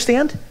 Do you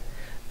understand?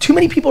 Too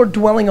many people are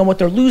dwelling on what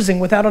they're losing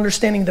without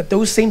understanding that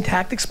those same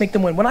tactics make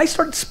them win. When I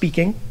started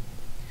speaking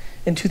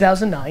in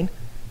 2009,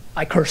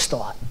 I cursed a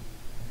lot.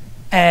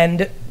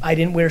 And I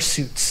didn't wear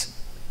suits.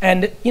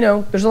 And,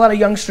 there's a lot of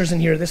youngsters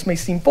in here. This may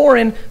seem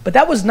foreign, but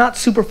that was not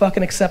super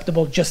fucking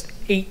acceptable just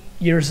 8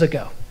 years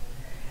ago.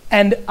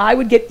 And I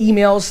would get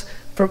emails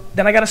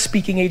then I got a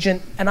speaking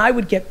agent, and I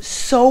would get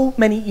so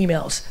many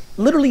emails.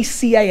 Literally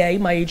CAA,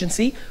 my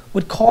agency,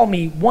 would call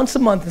me once a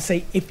month and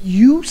say, if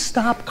you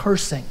stop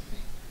cursing,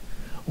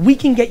 we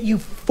can get you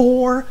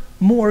 4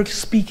 more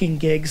speaking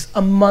gigs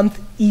a month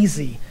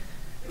easy.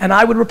 And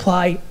I would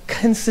reply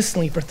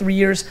consistently for 3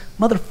 years,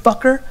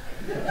 motherfucker.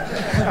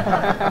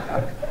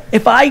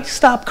 If I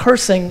stop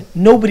cursing,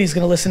 nobody's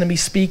gonna listen to me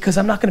speak because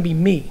I'm not gonna be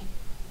me,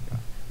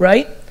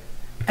 right?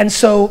 And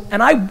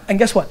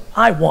guess what?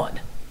 I won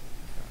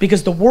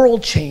because the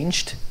world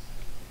changed.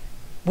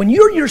 When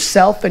you're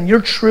yourself and you're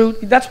true,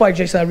 that's why,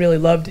 Jason, I really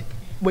loved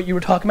what you were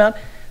talking about.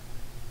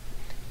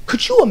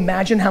 Could you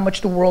imagine how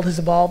much the world has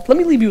evolved? Let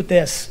me leave you with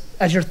this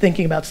as you're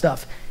thinking about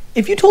stuff.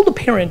 If you told a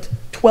parent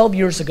 12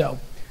 years ago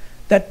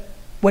that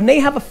when they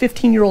have a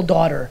 15-year-old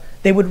daughter,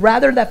 they would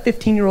rather that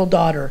 15-year-old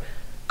daughter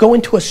go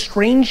into a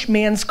strange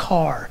man's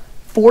car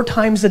 4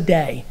 times a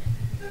day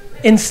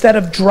instead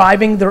of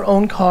driving their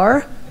own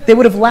car, they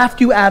would have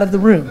laughed you out of the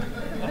room.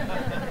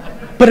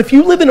 But if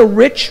you live in a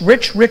rich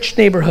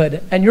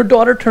neighborhood and your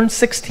daughter turns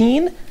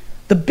 16,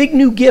 the big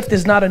new gift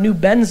is not a new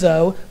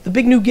Benzo, the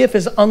big new gift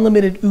is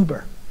unlimited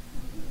Uber.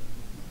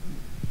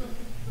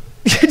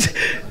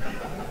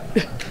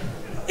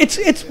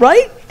 It's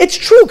right? It's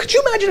true. Could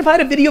you imagine if I had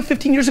a video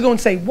 15 years ago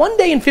and say, one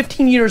day in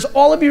 15 years,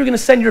 all of you are going to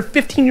send your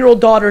 15-year-old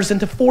daughters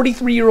into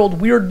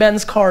 43-year-old weird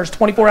Benz cars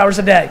 24 hours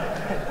a day?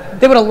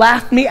 They would have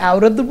laughed me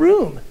out of the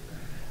room.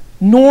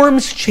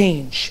 Norms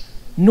change.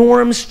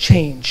 Norms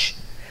change.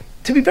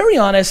 To be very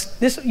honest,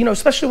 this,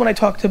 especially when I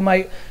talk to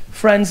my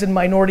friends and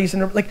minorities,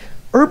 and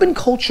urban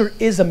culture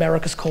is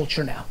America's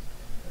culture now.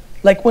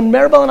 Like when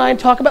Maribel and I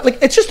talk about,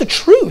 it's just the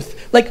truth.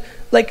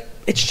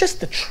 It's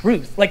just the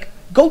truth.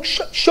 Go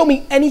show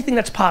me anything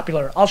that's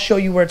popular. I'll show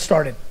you where it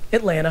started.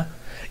 Atlanta.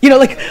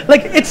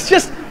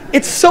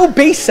 It's so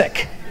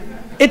basic.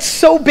 It's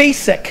so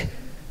basic.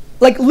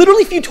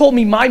 Literally, if you told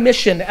me my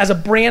mission as a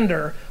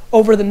brander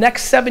over the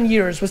next 7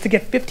 years was to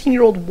get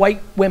 15-year-old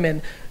white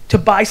women to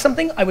buy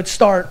something, I would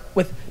start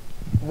with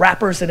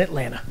rappers in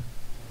Atlanta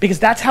because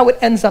that's how it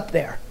ends up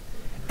there.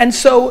 And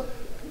so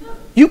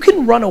you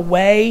can run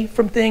away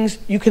from things,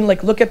 you can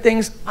look at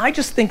things. I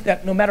just think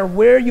that no matter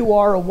where you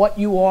are or what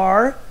you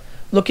are,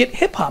 look at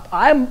hip hop.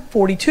 I'm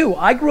 42.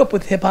 I grew up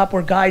with hip hop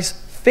where guys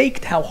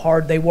faked how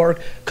hard they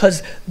work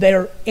because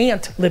their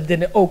aunt lived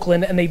in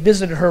Oakland and they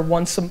visited her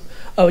once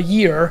a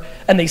year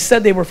and they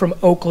said they were from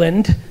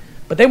Oakland,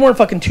 but they weren't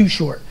fucking too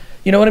short.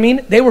 You know what I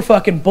mean? They were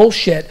fucking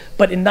bullshit.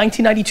 But in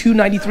 1992,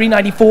 93,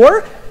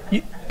 94,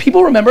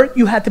 people remember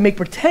you had to make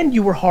pretend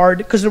you were hard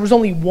because there was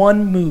only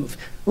one move.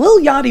 Lil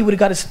Yachty would have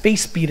got his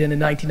face beaten in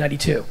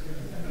 1992.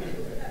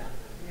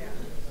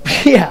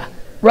 Yeah,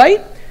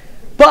 right?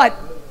 But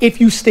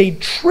if you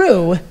stayed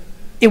true,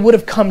 it would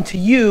have come to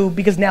you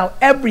because now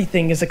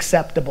everything is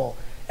acceptable.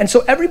 And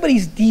so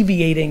everybody's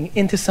deviating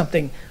into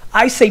something.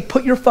 I say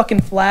put your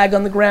fucking flag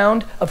on the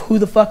ground of who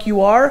the fuck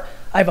you are.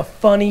 I have a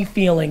funny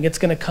feeling it's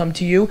gonna come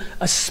to you,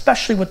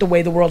 especially with the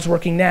way the world's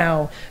working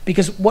now,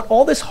 because what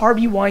all this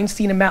Harvey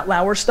Weinstein and Matt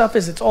Lauer stuff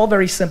is, it's all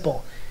very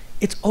simple.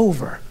 It's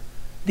over.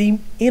 The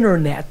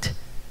internet,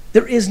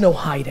 there is no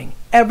hiding.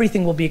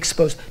 Everything will be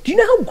exposed. Do you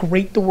know how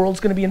great the world's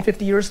gonna be in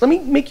 50 years? Let me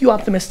make you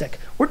optimistic.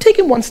 We're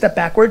taking one step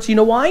backwards. You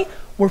know why?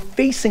 We're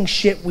facing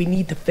shit we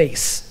need to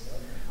face.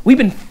 We've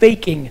been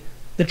faking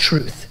the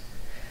truth.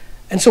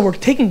 And so we're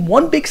taking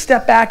one big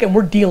step back and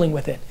we're dealing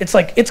with it. It's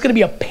like, it's gonna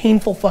be a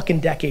painful fucking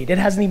decade. It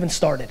hasn't even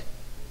started.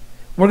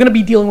 We're gonna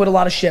be dealing with a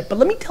lot of shit. But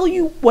let me tell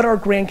you what our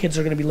grandkids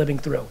are gonna be living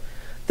through.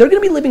 They're gonna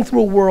be living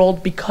through a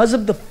world because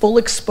of the full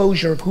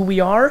exposure of who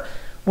we are,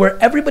 where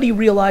everybody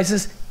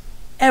realizes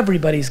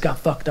everybody's got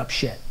fucked up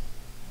shit.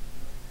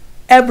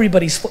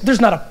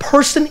 There's not a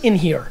person in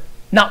here,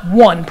 not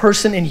one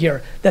person in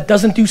here that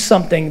doesn't do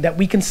something that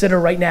we consider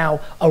right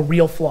now a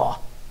real flaw.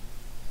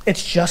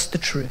 It's just the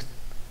truth.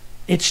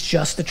 It's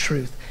just the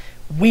truth.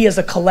 We as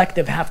a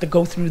collective have to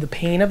go through the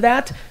pain of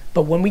that,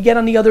 but when we get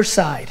on the other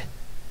side,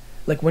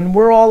 like when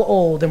we're all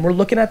old and we're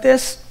looking at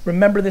this,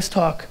 remember this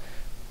talk.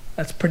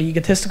 That's pretty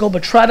egotistical,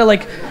 but try to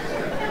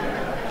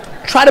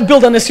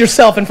build on this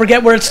yourself and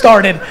forget where it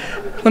started.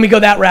 Let me go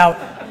that route.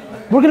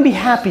 We're gonna be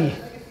happy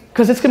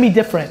because it's gonna be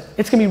different.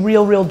 It's gonna be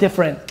real, real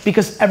different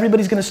because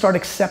everybody's gonna start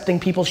accepting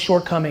people's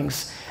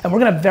shortcomings and we're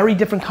gonna have very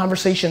different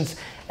conversations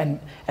and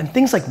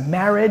things like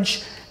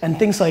marriage and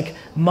things like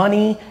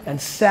money and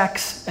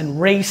sex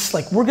and race,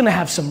 like we're gonna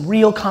have some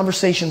real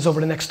conversations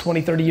over the next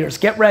 20, 30 years.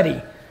 Get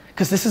ready,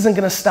 because this isn't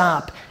gonna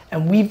stop.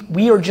 And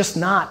we are just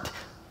not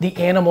the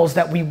animals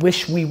that we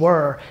wish we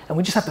were. And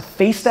we just have to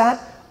face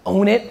that,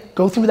 own it,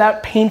 go through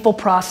that painful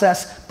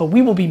process, but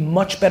we will be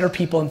much better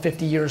people in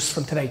 50 years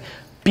from today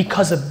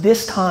because of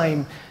this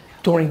time,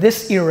 during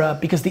this era,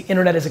 because the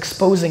internet is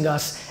exposing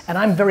us, and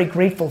I'm very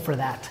grateful for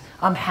that.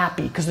 I'm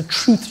happy because the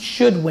truth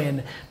should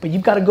win, but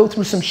you've got to go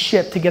through some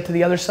shit to get to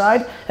the other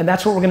side, and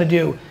that's what we're gonna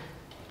do.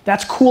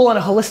 That's cool on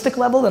a holistic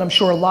level that I'm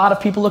sure a lot of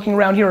people looking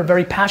around here are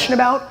very passionate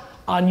about.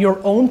 On your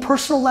own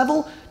personal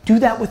level, do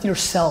that with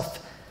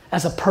yourself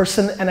as a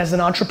person and as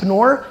an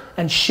entrepreneur,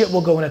 and shit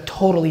will go in a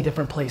totally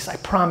different place, I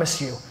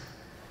promise you.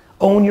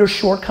 Own your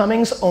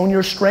shortcomings, own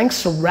your strengths,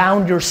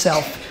 surround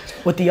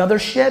yourself with the other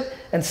shit,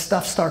 and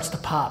stuff starts to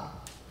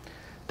pop.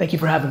 Thank you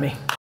for having me.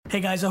 Hey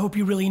guys, I hope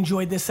you really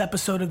enjoyed this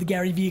episode of the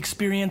Gary Vee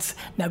Experience.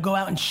 Now go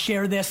out and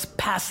share this,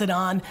 pass it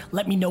on,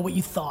 let me know what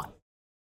you thought.